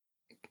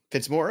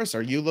 Fitzmaurice,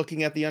 are you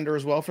looking at the under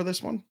as well for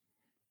this one?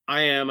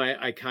 I am.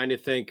 I kind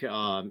of think,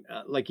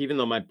 even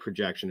though my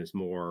projection is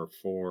more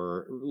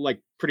for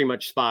pretty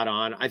much spot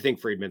on, I think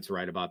Friedman's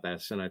right about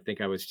this. And I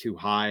think I was too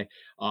high.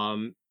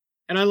 And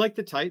I like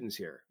the Titans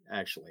here,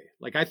 actually.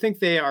 I think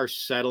they are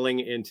settling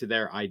into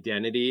their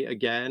identity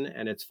again.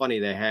 And it's funny,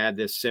 they had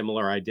this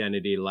similar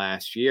identity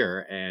last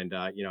year and,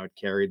 it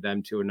carried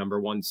them to a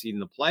number 1 seed in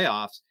the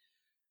playoffs.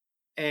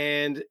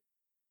 And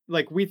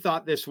we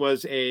thought this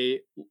was a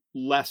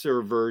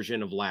lesser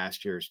version of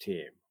last year's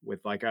team with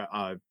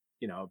a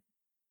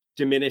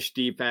diminished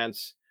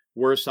defense,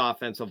 worse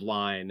offensive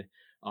line.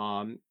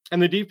 And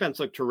the defense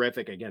looked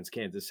terrific against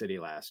Kansas City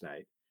last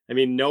night. I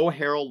mean, no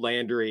Harold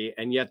Landry,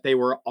 and yet they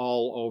were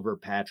all over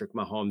Patrick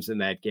Mahomes in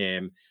that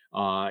game.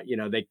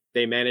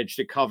 They managed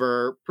to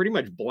cover pretty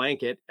much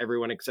blanket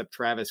everyone except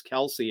Travis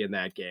Kelce in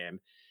that game.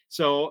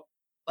 So,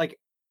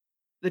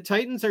 the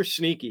Titans are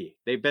sneaky.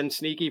 They've been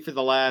sneaky for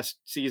the last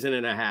season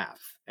and a half.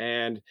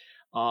 And,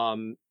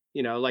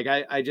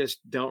 I just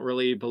don't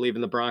really believe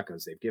in the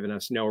Broncos. They've given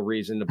us no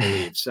reason to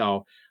believe.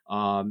 So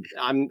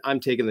I'm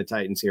taking the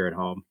Titans here at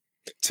home.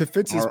 To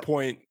Fitz's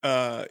point,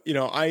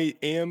 I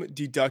am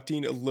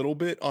deducting a little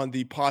bit on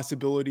the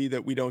possibility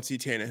that we don't see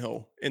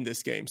Tannehill in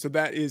this game. So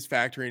that is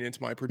factoring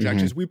into my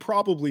projections. Mm-hmm. We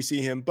probably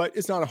see him, but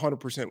it's not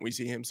 100% we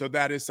see him. So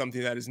that is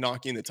something that is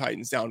knocking the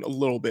Titans down a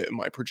little bit in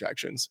my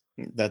projections.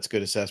 That's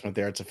good assessment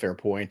there. It's a fair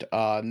point.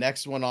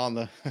 Next one on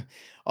the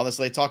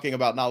slate, talking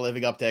about not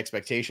living up to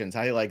expectations.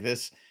 How do you like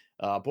this?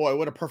 Boy,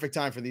 what a perfect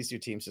time for these two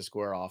teams to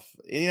square off.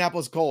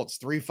 Indianapolis Colts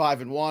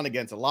 3-5-1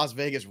 against the Las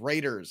Vegas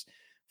Raiders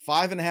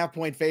 5.5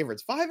 point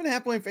favorites.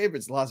 5.5 point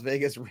favorites. The Las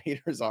Vegas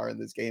Raiders are in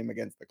this game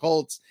against the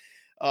Colts.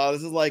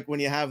 This is like when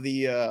you have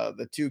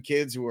the two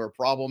kids who are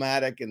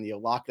problematic and you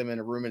lock them in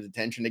a room in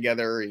detention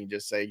together and you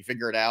just say, you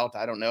figure it out.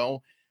 I don't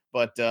know.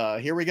 But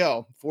here we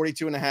go.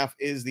 42.5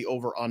 is the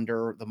over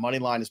under. The money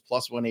line is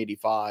plus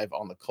 185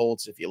 on the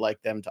Colts if you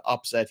like them to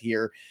upset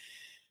here.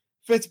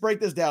 Fitz, break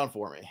this down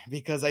for me,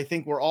 because I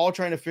think we're all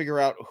trying to figure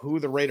out who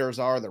the Raiders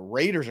are. The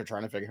Raiders are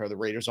trying to figure out who the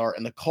Raiders are,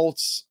 and the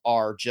Colts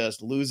are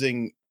just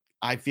losing.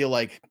 I feel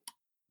like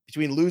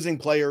between losing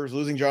players,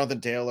 losing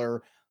Jonathan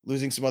Taylor,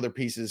 losing some other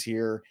pieces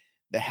here,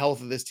 the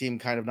health of this team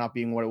kind of not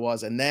being what it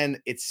was. And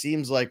then it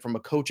seems like from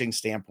a coaching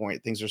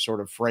standpoint, things are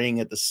sort of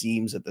fraying at the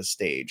seams at this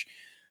stage.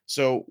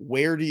 So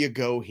where do you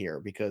go here?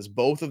 Because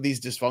both of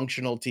these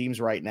dysfunctional teams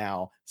right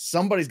now,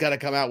 somebody's got to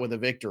come out with a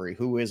victory.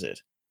 Who is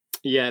it?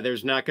 Yeah,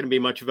 there's not going to be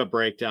much of a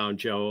breakdown,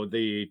 Joe.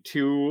 The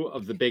two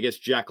of the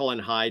biggest Jekyll and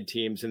Hyde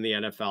teams in the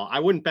NFL. I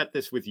wouldn't bet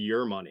this with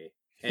your money.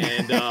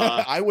 And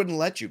I wouldn't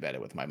let you bet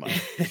it with my money.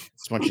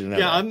 Just want you to know.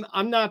 Yeah,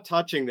 I'm not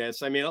touching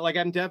this. I mean, like,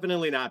 I'm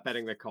definitely not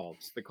betting the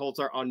Colts. The Colts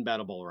are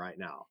unbettable right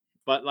now.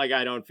 But like,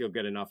 I don't feel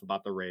good enough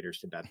about the Raiders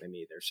to bet them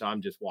either. So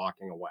I'm just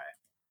walking away.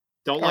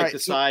 Don't like the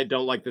side,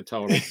 don't like the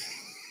total.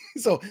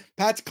 So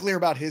Pat's clear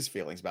about his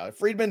feelings about it.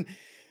 Friedman,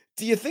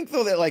 do you think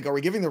though that, like, are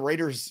we giving the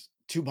Raiders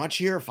too much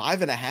here?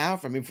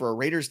 5.5. I mean, for a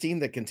Raiders team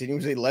that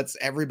continuously lets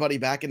everybody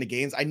back into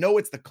games. I know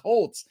it's the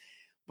Colts,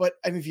 but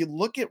I mean, if you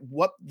look at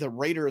what the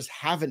Raiders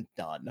haven't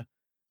done,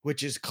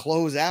 which is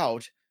close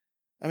out,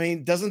 I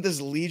mean, doesn't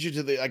this lead you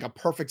to like a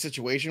perfect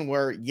situation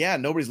where, yeah,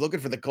 nobody's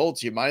looking for the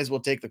Colts. You might as well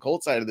take the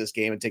Colts side of this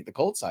game and take the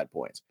Colts side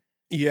points.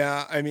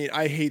 Yeah, I mean,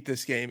 I hate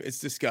this game. It's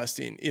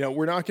disgusting. You know,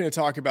 we're not going to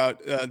talk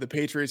about the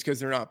Patriots because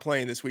they're not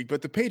playing this week,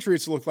 but the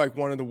Patriots look like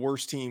one of the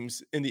worst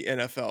teams in the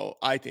NFL,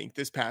 I think,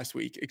 this past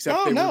week.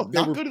 Except they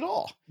were good at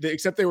all.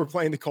 Except they were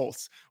playing the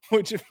Colts,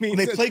 which means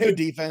they play good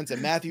defense,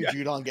 and Matthew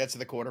Judon gets to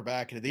the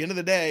quarterback. And at the end of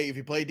the day, if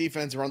you play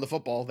defense and run the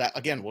football, that,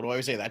 again, what do I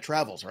always say? That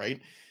travels,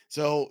 right?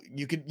 So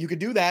you could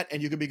do that,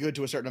 and you could be good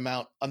to a certain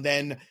amount. And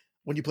then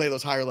when you play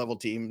those higher level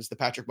teams, the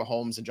Patrick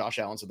Mahomes and Josh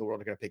Allens of the world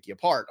are going to pick you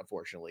apart,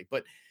 unfortunately.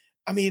 But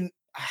I mean,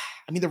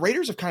 the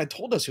Raiders have kind of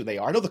told us who they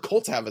are. I know the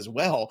Colts have as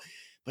well,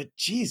 but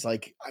geez,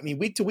 like, I mean,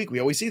 week to week, we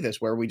always see this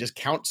where we just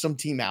count some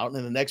team out. And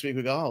then the next week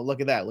we go, oh, look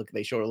at that. Look,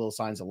 they showed a little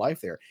signs of life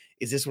there.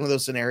 Is this one of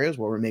those scenarios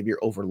where maybe you're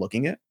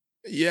overlooking it?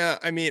 Yeah.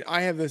 I mean,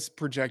 I have this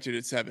projected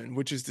at 7,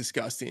 which is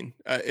disgusting.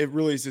 It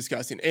really is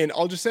disgusting. And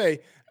I'll just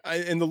say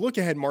in the look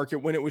ahead market,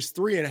 when it was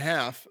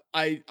 3.5,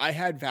 I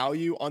had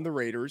value on the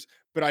Raiders,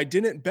 but I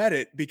didn't bet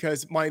it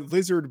because my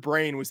lizard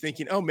brain was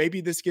thinking, oh,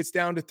 maybe this gets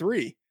down to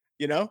 3.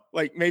 You know,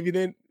 like maybe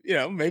then, you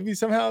know, maybe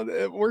somehow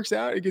it works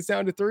out. It gets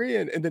down to 3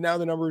 and then now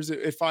the number is at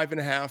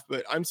 5.5,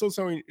 but I'm still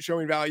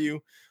showing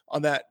value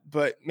on that.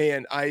 But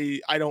man,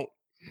 I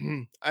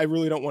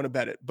really don't want to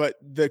bet it, but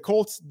the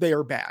Colts, they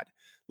are bad.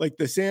 Like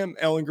the Sam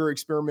Ehlinger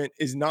experiment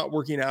is not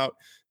working out.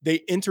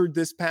 They entered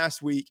this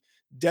past week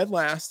dead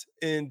last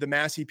in the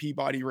Massey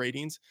Peabody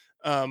ratings,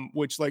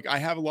 which, like, I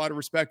have a lot of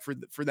respect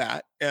for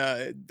that.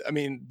 I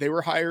mean, they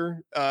were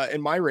higher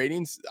in my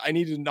ratings. I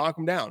needed to knock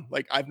them down.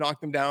 Like, I've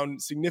knocked them down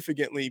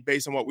significantly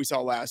based on what we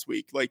saw last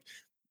week. Like,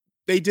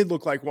 they did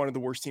look like one of the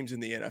worst teams in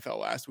the NFL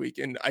last week,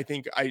 and I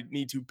think I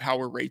need to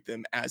power rate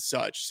them as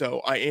such.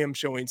 So I am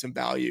showing some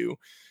value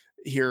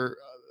here.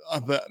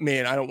 But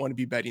man, I don't want to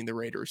be betting the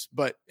Raiders.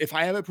 But if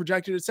I have it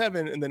projected at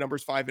 7 and the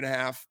number's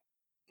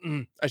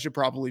 5.5, I should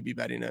probably be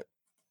betting it.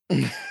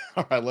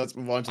 All right, let's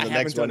move on to the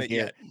next one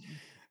here.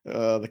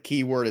 The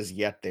key word is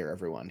yet there,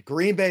 everyone.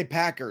 Green Bay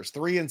Packers,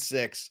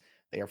 3-6.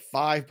 They are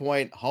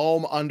 5-point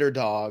home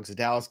underdogs. The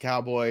Dallas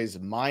Cowboys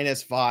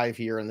 -5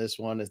 here in this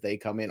one as they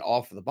come in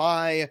off the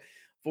bye.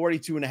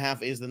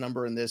 42.5 is the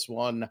number in this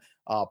one.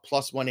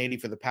 Plus 180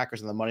 for the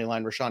Packers on the money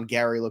line. Rashawn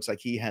Gary looks like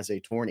he has a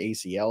torn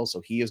ACL,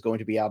 so he is going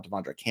to be out.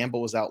 Devondre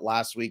Campbell was out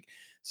last week.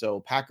 So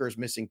Packers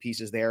missing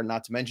pieces there.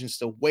 Not to mention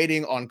still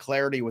waiting on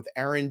clarity with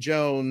Aaron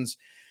Jones.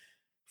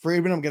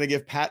 Friedman, I'm going to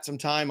give Pat some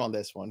time on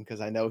this one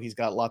because I know he's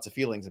got lots of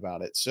feelings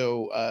about it.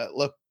 So,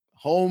 look,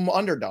 home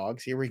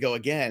underdogs, here we go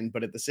again.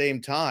 But at the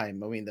same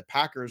time, I mean, the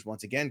Packers,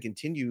 once again,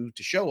 continue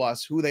to show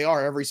us who they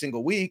are every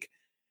single week.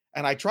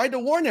 And I tried to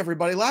warn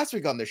everybody last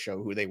week on the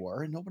show who they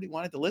were, and nobody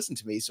wanted to listen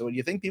to me. So do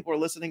you think people are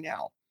listening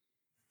now?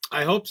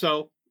 I hope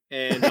so.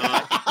 And,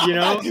 you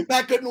know,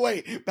 Pat couldn't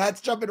wait.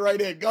 Pat's jumping right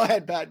in. Go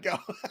ahead, Pat, go.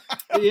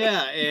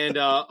 Yeah. And,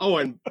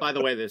 and by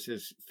the way, this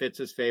is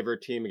Fitz's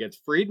favorite team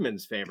against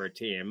Friedman's favorite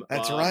team.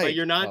 That's right. But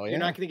you're not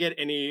going to get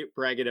any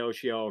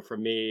braggadocio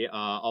from me.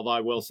 Although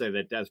I will say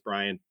that Des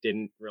Bryant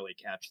didn't really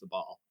catch the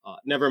ball.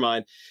 Never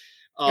mind.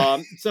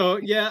 So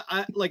yeah,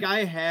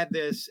 I had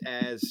this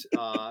as,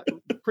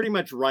 pretty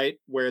much right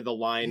where the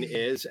line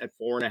is at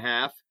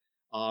 4.5.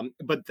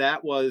 But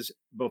that was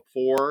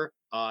before,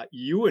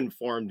 you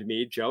informed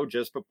me, Joe,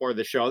 just before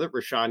the show that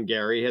Rashawn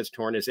Gary has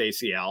torn his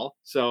ACL.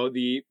 So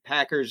the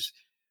Packers'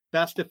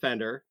 best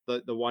defender,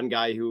 the one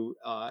guy who,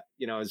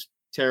 as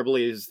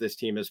terribly as this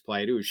team has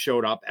played, who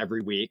showed up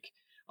every week,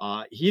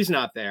 he's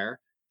not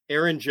there.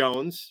 Aaron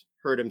Jones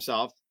hurt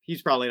himself.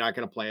 he's probably not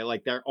going to play,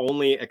 like their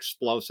only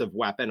explosive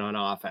weapon on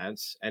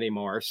offense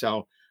anymore.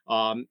 So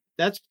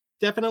that's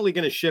definitely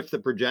going to shift the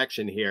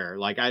projection here.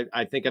 Like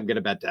I think I'm going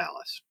to bet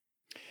Dallas.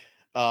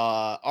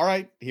 All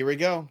right, here we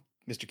go.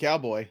 Mr.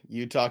 Cowboy,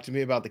 you talk to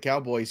me about the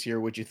Cowboys here.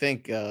 What you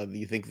think? Do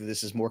you think that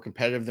this is more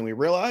competitive than we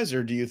realize,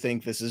 or do you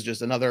think this is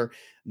just another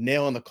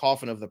nail in the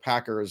coffin of the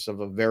Packers of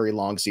a very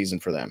long season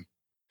for them?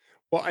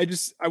 Well,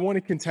 I want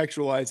to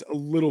contextualize a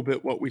little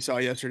bit what we saw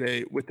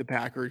yesterday with the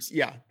Packers.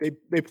 Yeah,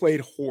 they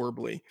played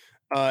horribly,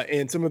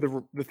 and some of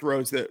the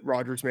throws that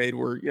Rodgers made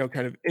were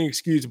kind of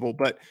inexcusable.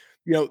 But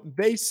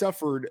they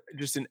suffered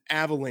just an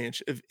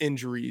avalanche of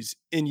injuries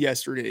in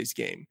yesterday's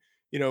game.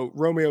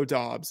 Romeo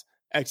Dobbs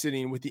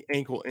exiting with the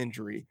ankle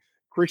injury.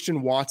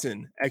 Christian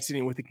Watson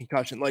exiting with a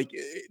concussion. Like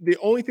the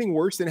only thing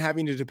worse than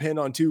having to depend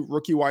on two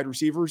rookie wide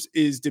receivers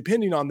is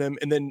depending on them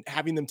and then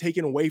having them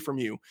taken away from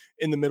you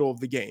in the middle of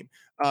the game.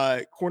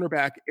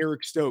 Cornerback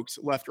Eric Stokes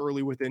left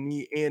early with a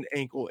knee and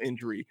ankle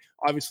injury.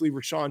 Obviously,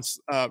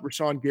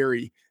 Rashawn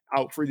Gary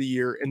out for the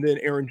year, and then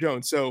Aaron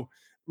Jones. So,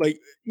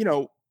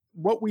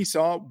 what we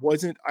saw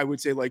wasn't, I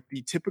would say, like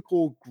the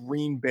typical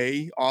Green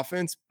Bay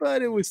offense,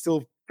 but it was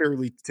still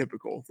fairly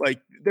typical. Like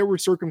there were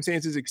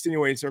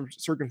extenuating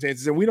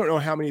circumstances, and we don't know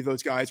how many of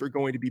those guys are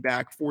going to be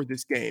back for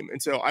this game.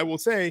 And so I will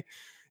say,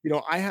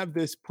 I have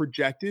this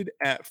projected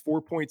at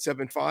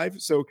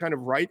 4.75. So kind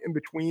of right in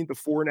between the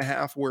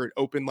 4.5 where it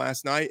opened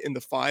last night and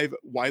the 5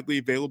 widely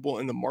available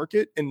in the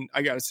market. And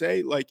I got to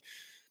say, like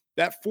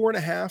that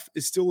 4.5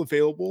 is still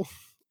available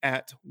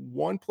at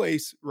one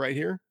place right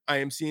here. I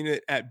am seeing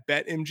it at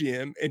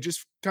BetMGM, and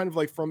just kind of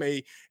like from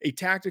a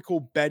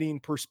tactical betting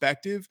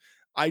perspective,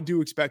 I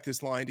do expect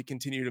this line to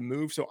continue to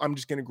move. So I'm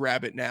just going to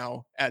grab it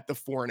now at the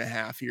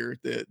 4.5 here,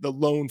 the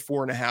lone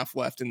 4.5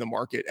 left in the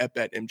market at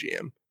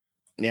BetMGM.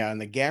 Yeah,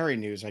 and the Gary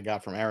news I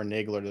got from Aaron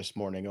Nagler this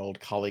morning, old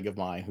colleague of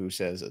mine, who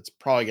says it's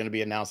probably going to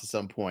be announced at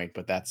some point,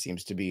 but that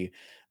seems to be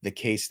the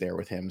case there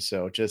with him.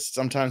 So just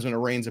sometimes when it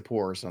rains, it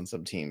pours on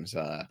some teams.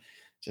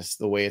 Just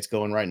the way it's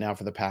going right now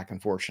for the Pack,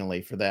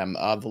 unfortunately for them.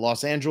 The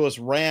Los Angeles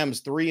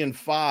Rams,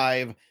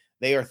 3-5.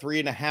 They are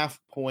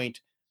 3.5-point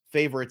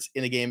favorites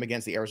in a game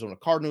against the Arizona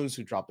Cardinals,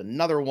 who dropped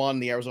another one.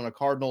 The Arizona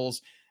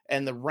Cardinals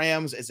and the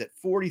Rams is at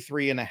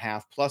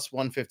 43.5 plus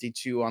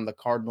 152 on the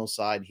Cardinals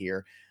side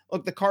here.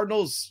 Look, the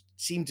Cardinals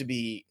seem to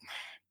be,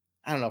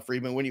 I don't know,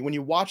 Friedman, when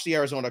you watch the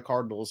Arizona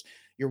Cardinals,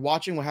 you're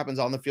watching what happens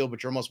on the field,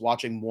 but you're almost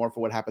watching more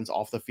for what happens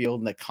off the field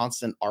and the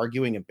constant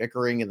arguing and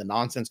bickering and the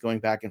nonsense going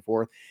back and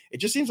forth. It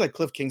just seems like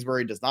Cliff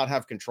Kingsbury does not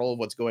have control of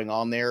what's going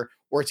on there,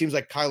 or it seems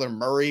like Kyler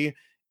Murray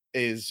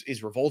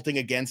is revolting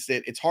against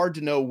it. It's hard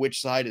to know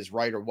which side is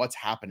right or what's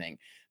happening,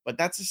 but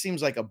that just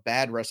seems like a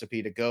bad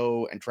recipe to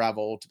go and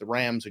travel to the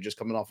Rams, who just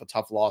coming off a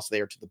tough loss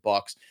there to the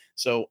Bucs.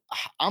 So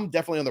I'm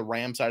definitely on the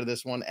Ram side of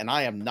this one, and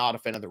I am not a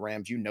fan of the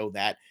Rams. You know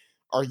that.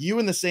 Are you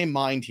in the same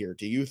mind here?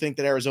 Do you think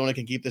that Arizona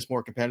can keep this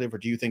more competitive, or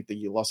do you think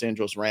the Los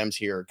Angeles Rams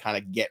here kind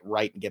of get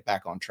right and get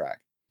back on track?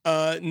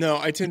 No,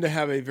 I tend to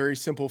have a very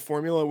simple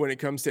formula when it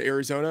comes to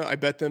Arizona. I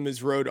bet them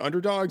as road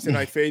underdogs and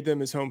I fade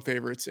them as home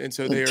favorites. And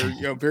so they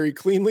are, very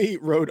cleanly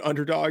road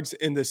underdogs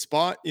in this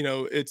spot.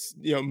 It's,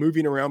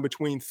 moving around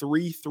between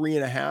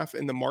 3.5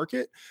 in the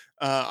market.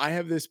 I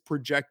have this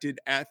projected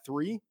at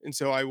 3. And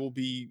so I will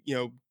be,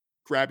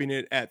 grabbing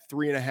it at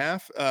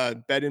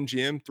 3.5,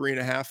 BetMGM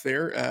 3.5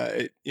 there,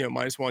 at,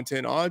 minus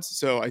 110 odds.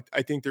 So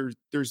I think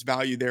there's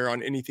value there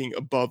on anything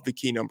above the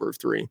key number of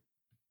 3.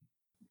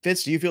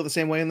 Fitz, do you feel the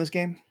same way in this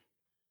game?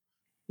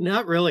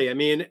 Not really. I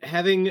mean,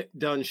 having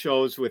done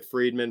shows with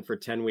Friedman for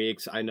 10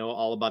 weeks, I know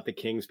all about the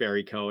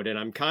Kingsbury code, and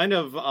I'm kind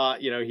of,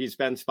 he's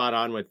been spot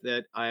on with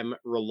it. I'm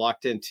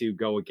reluctant to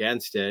go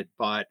against it,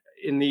 but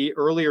in the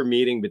earlier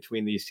meeting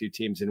between these two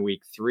teams in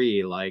week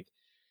 3, like,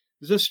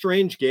 it was a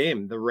strange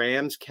game. The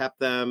Rams kept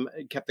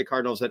the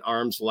Cardinals at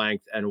arm's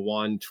length and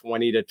won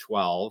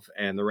 20-12,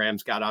 and the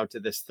Rams got out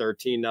to this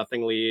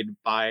 13-0 lead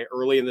by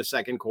early in the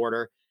second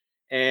quarter.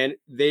 And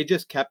they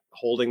just kept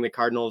holding the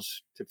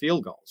Cardinals to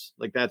field goals.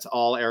 Like that's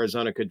all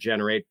Arizona could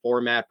generate,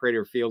 4 Matt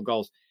Prater field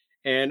goals.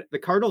 And the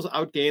Cardinals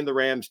outgained the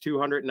Rams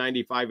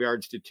 295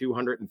 yards to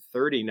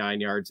 239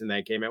 yards in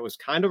that game. It was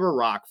kind of a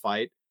rock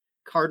fight.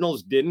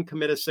 Cardinals didn't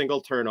commit a single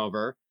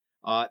turnover.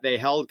 They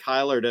held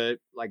Kyler to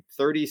like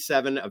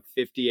 37 of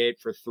 58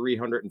 for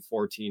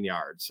 314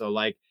 yards. So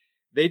like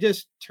they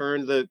just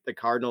turned the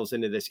Cardinals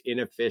into this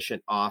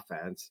inefficient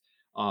offense.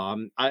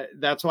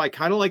 That's why I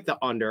kind of like the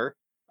under.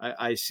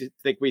 I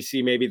think we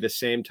see maybe the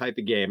same type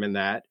of game in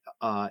that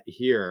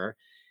here.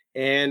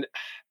 And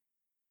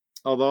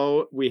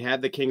although we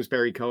had the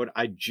Kingsbury code,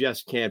 I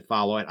just can't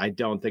follow it. I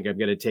don't think I'm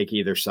going to take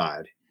either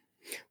side.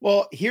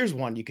 Well, here's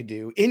one you could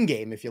do in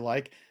game, if you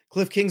like.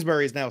 Cliff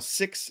Kingsbury is now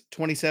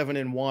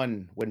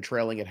 6-27-1 when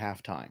trailing at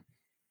halftime.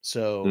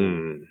 So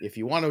if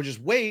you want to just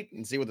wait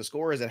and see what the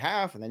score is at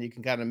half, and then you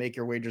can kind of make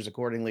your wagers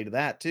accordingly to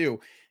that too,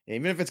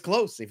 even if it's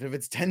close, even if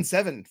it's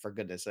 10-7, for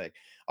goodness sake.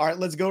 All right,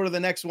 let's go to the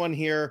next one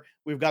here.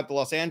 We've got the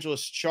Los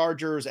Angeles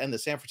Chargers and the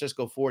San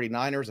Francisco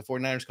 49ers. The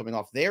 49ers coming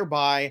off their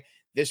bye.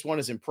 This one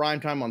is in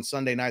primetime on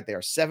Sunday night. They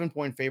are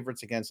 7-point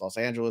favorites against Los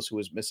Angeles, who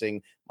is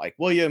missing Mike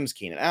Williams,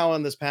 Keenan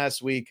Allen this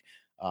past week.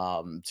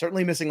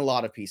 Certainly missing a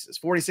lot of pieces.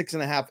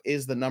 46.5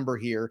 is the number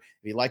here.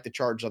 If you like the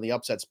Chargers on the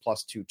upsets,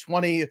 plus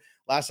 220.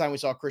 Last time we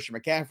saw Christian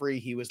McCaffrey,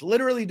 he was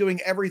literally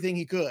doing everything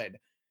he could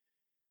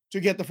to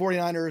get the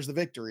 49ers the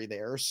victory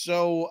there.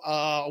 So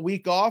a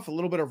week off, a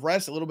little bit of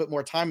rest, a little bit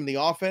more time in the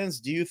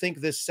offense. Do you think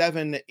this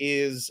 7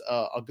 is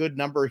a good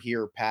number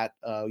here, Pat?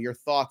 Your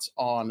thoughts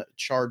on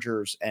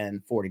Chargers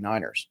and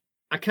 49ers?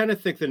 I kind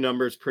of think the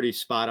number is pretty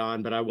spot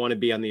on, but I want to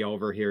be on the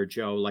over here,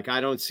 Joe. Like,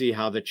 I don't see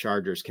how the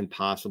Chargers can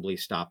possibly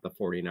stop the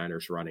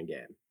 49ers running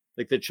game.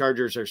 Like, the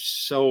Chargers are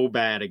so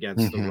bad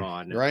against the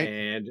run. Right.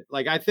 And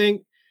like, I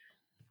think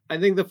the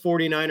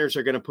 49ers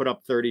are going to put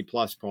up 30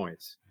 plus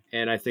points.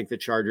 And I think the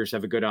Chargers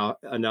have a good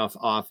enough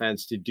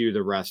offense to do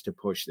the rest to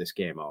push this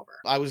game over.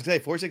 I was going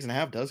to say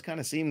 46.5 does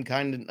kind of seem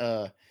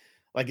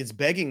like it's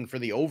begging for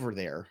the over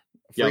there.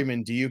 Freeman,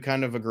 yep. Do you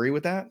kind of agree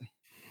with that?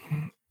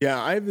 Yeah,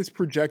 I have this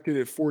projected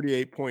at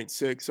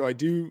 48.6. So I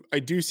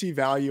do see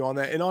value on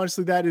that. And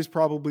honestly, that is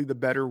probably the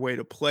better way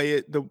to play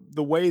it.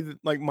 The way that,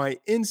 like, my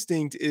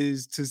instinct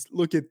is to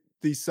look at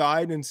the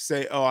side and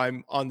say, oh,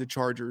 I'm on the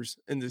Chargers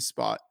in this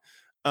spot.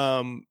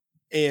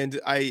 And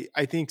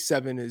I think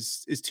 7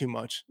 is too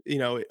much. You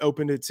know, it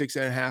opened at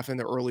 6.5 in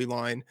the early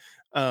line.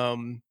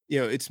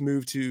 It's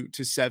moved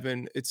to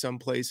 7 at some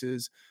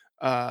places.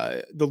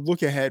 The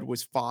look ahead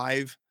was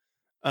 5.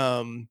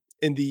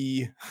 In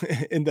the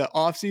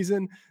off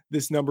season,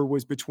 this number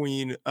was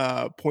between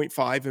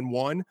 0.5 and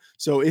 1.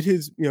 So it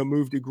has,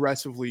 moved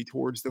aggressively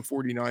towards the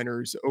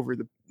 49ers over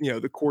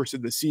the course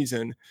of the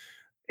season.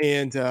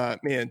 And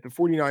man, the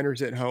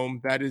 49ers at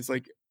home, that is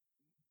like,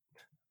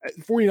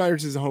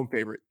 49ers is a home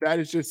favorite. That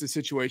is just a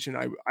situation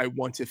I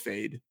want to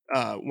fade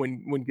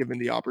when given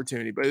the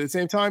opportunity. But at the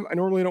same time, I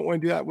normally don't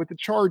want to do that with the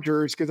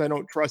Chargers because I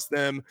don't trust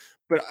them.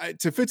 But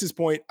to Fitz's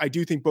point, I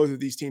do think both of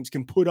these teams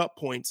can put up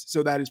points.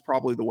 So that is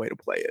probably the way to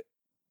play it.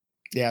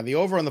 Yeah, the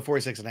over on the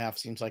 46.5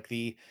 seems like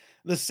the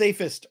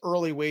safest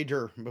early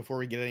wager before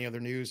we get any other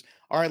news.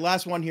 All right,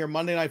 last one here.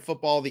 Monday Night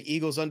Football. The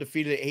Eagles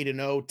undefeated at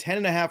 8-0.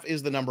 10.5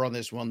 is the number on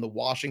this one. The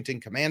Washington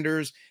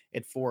Commanders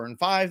at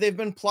 4-5. They've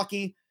been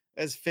plucky,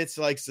 as Fitz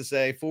likes to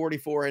say.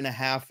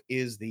 44.5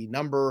 is the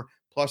number,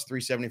 plus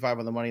 375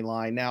 on the money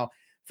line. Now,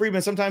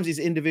 Freeman, sometimes these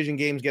in-division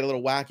games get a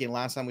little wacky, and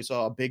last time we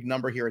saw a big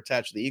number here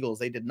attached to the Eagles,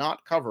 they did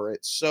not cover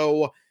it.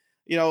 So,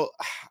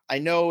 I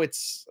know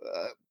it's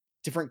a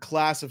different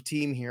class of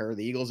team here.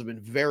 The Eagles have been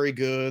very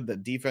good. The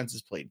defense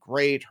has played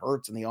great.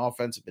 Hurts and the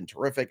offense have been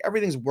terrific.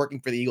 Everything's working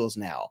for the Eagles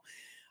now.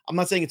 I'm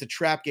not saying it's a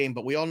trap game,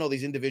 but we all know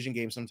these in-division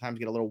games sometimes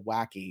get a little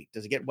wacky.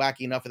 Does it get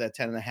wacky enough of that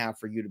 10.5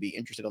 for you to be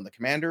interested on the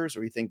Commanders,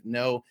 or you think,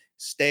 no,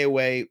 stay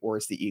away, or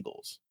it's the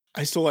Eagles?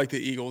 I still like the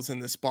Eagles in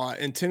this spot,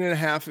 and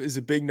 10.5 is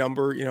a big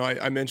number.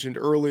 I mentioned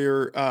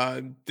earlier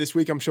this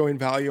week I'm showing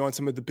value on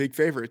some of the big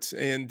favorites,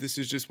 and this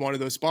is just one of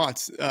those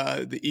spots.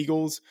 The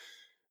Eagles,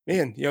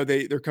 man,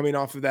 they're coming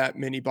off of that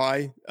mini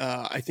bye.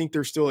 I think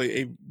they're still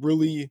a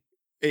really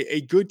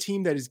good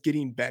team that is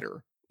getting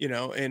better.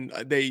 And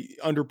they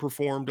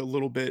underperformed a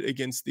little bit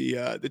against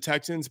the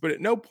Texans, but at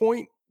no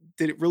point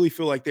did it really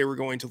feel like they were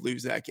going to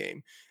lose that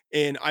game.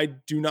 And I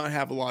do not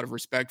have a lot of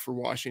respect for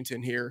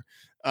Washington here.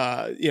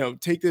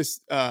 Take this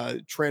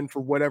trend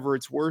for whatever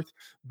it's worth,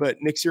 but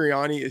Nick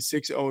Sirianni is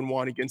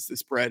 6-0-1 against the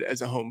spread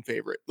as a home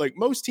favorite. Like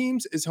most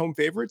teams as home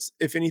favorites,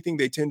 if anything,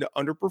 they tend to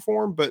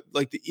underperform, but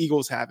like the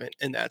Eagles haven't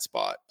in that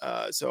spot.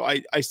 So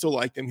I still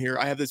like them here.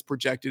 I have this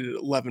projected at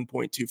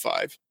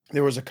 11.25.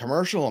 There was a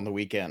commercial on the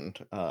weekend.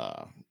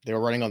 They were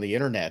running on the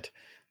internet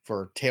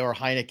for Taylor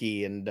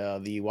Heineke and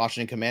the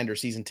Washington Commanders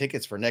season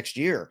tickets for next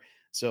year.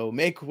 So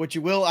make what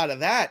you will out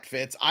of that,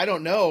 Fitz. I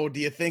don't know. Do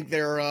you think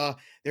they're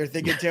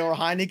thinking Taylor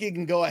Heineke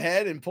can go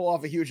ahead and pull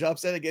off a huge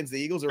upset against the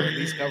Eagles, or at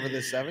least cover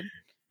this 7?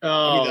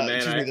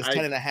 This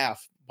 10.5.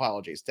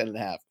 Apologies,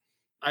 10.5.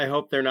 I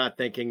hope they're not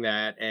thinking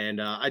that.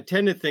 And I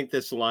tend to think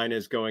this line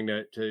is going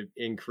to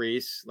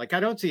increase. Like,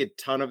 I don't see a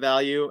ton of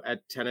value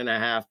at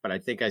 10.5, but I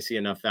think I see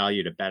enough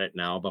value to bet it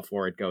now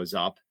before it goes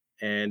up.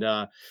 And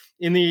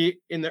in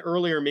the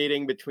earlier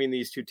meeting between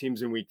these two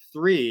teams in week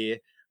 3,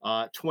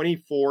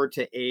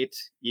 24-8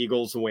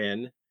 Eagles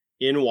win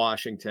in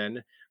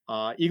Washington.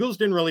 Eagles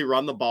didn't really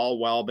run the ball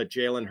well, but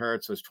Jalen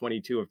Hurts was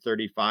 22 of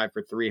 35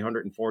 for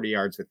 340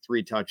 yards with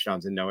 3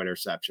 touchdowns and no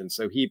interceptions.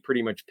 So he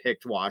pretty much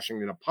picked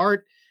Washington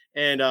apart.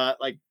 And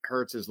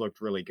Hurts has looked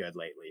really good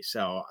lately.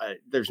 So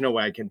there's no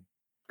way I can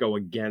go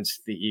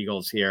against the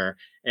Eagles here.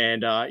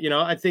 And,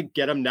 I think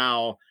get them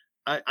now.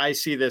 I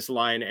see this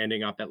line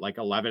ending up at like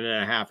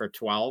 11.5 or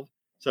 12.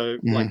 So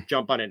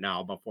jump on it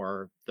now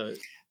before the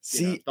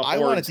I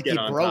want it to keep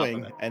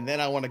growing, and then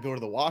I want to go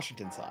to the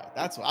Washington side.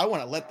 That's what I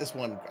want to let this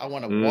one. I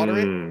want to water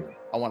it,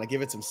 I want to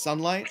give it some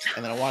sunlight,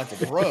 and then I want it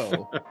to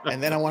grow,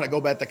 and then I want to go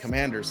bet the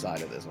Commanders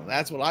side of this one.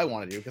 That's what I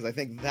want to do, because I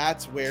think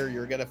that's where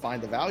you're going to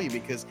find the value,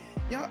 because,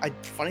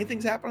 funny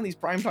things happen on these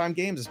primetime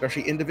games,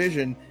 especially in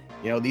division.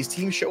 These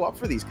teams show up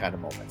for these kind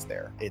of moments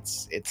there.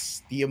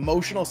 It's the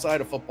emotional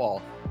side of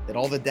football that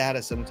all the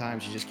data,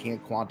 sometimes you just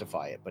can't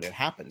quantify it, but it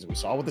happens. We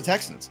saw with the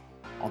Texans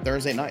on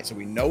Thursday night, so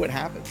we know it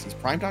happens. These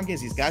primetime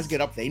games, these guys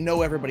get up, they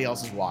know everybody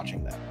else is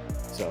watching them.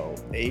 So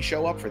they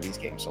show up for these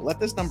games. So let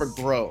this number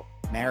grow,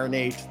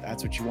 marinate.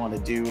 That's what you want to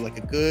do, like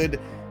a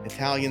good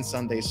Italian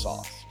Sunday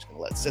sauce. Just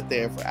gonna let it sit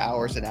there for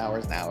hours and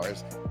hours and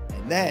hours,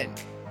 and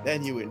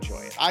then you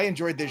enjoy it. I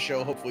enjoyed this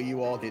show. Hopefully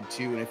you all did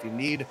too. And if you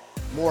need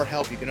more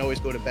help, you can always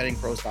go to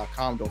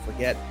bettingpros.com. Don't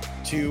forget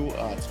to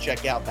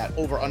check out that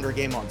over-under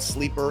game on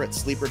Sleeper at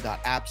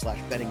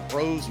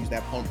sleeper.app/bettingpros. Use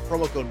that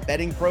promo code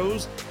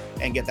bettingpros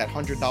and get that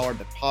 $100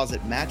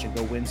 deposit match and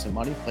go win some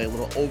money. Play a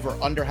little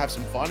over-under, have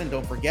some fun. And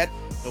don't forget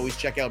to always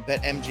check out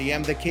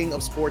BetMGM, the king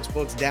of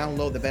sportsbooks.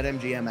 Download the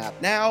BetMGM app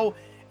now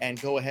and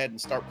go ahead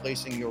and start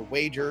placing your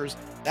wagers.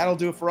 That'll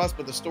do it for us,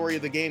 but the story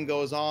of the game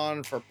goes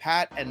on. For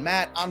Pat and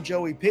Matt, I'm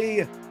Joey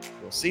P.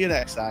 We'll see you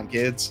next time,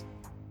 kids.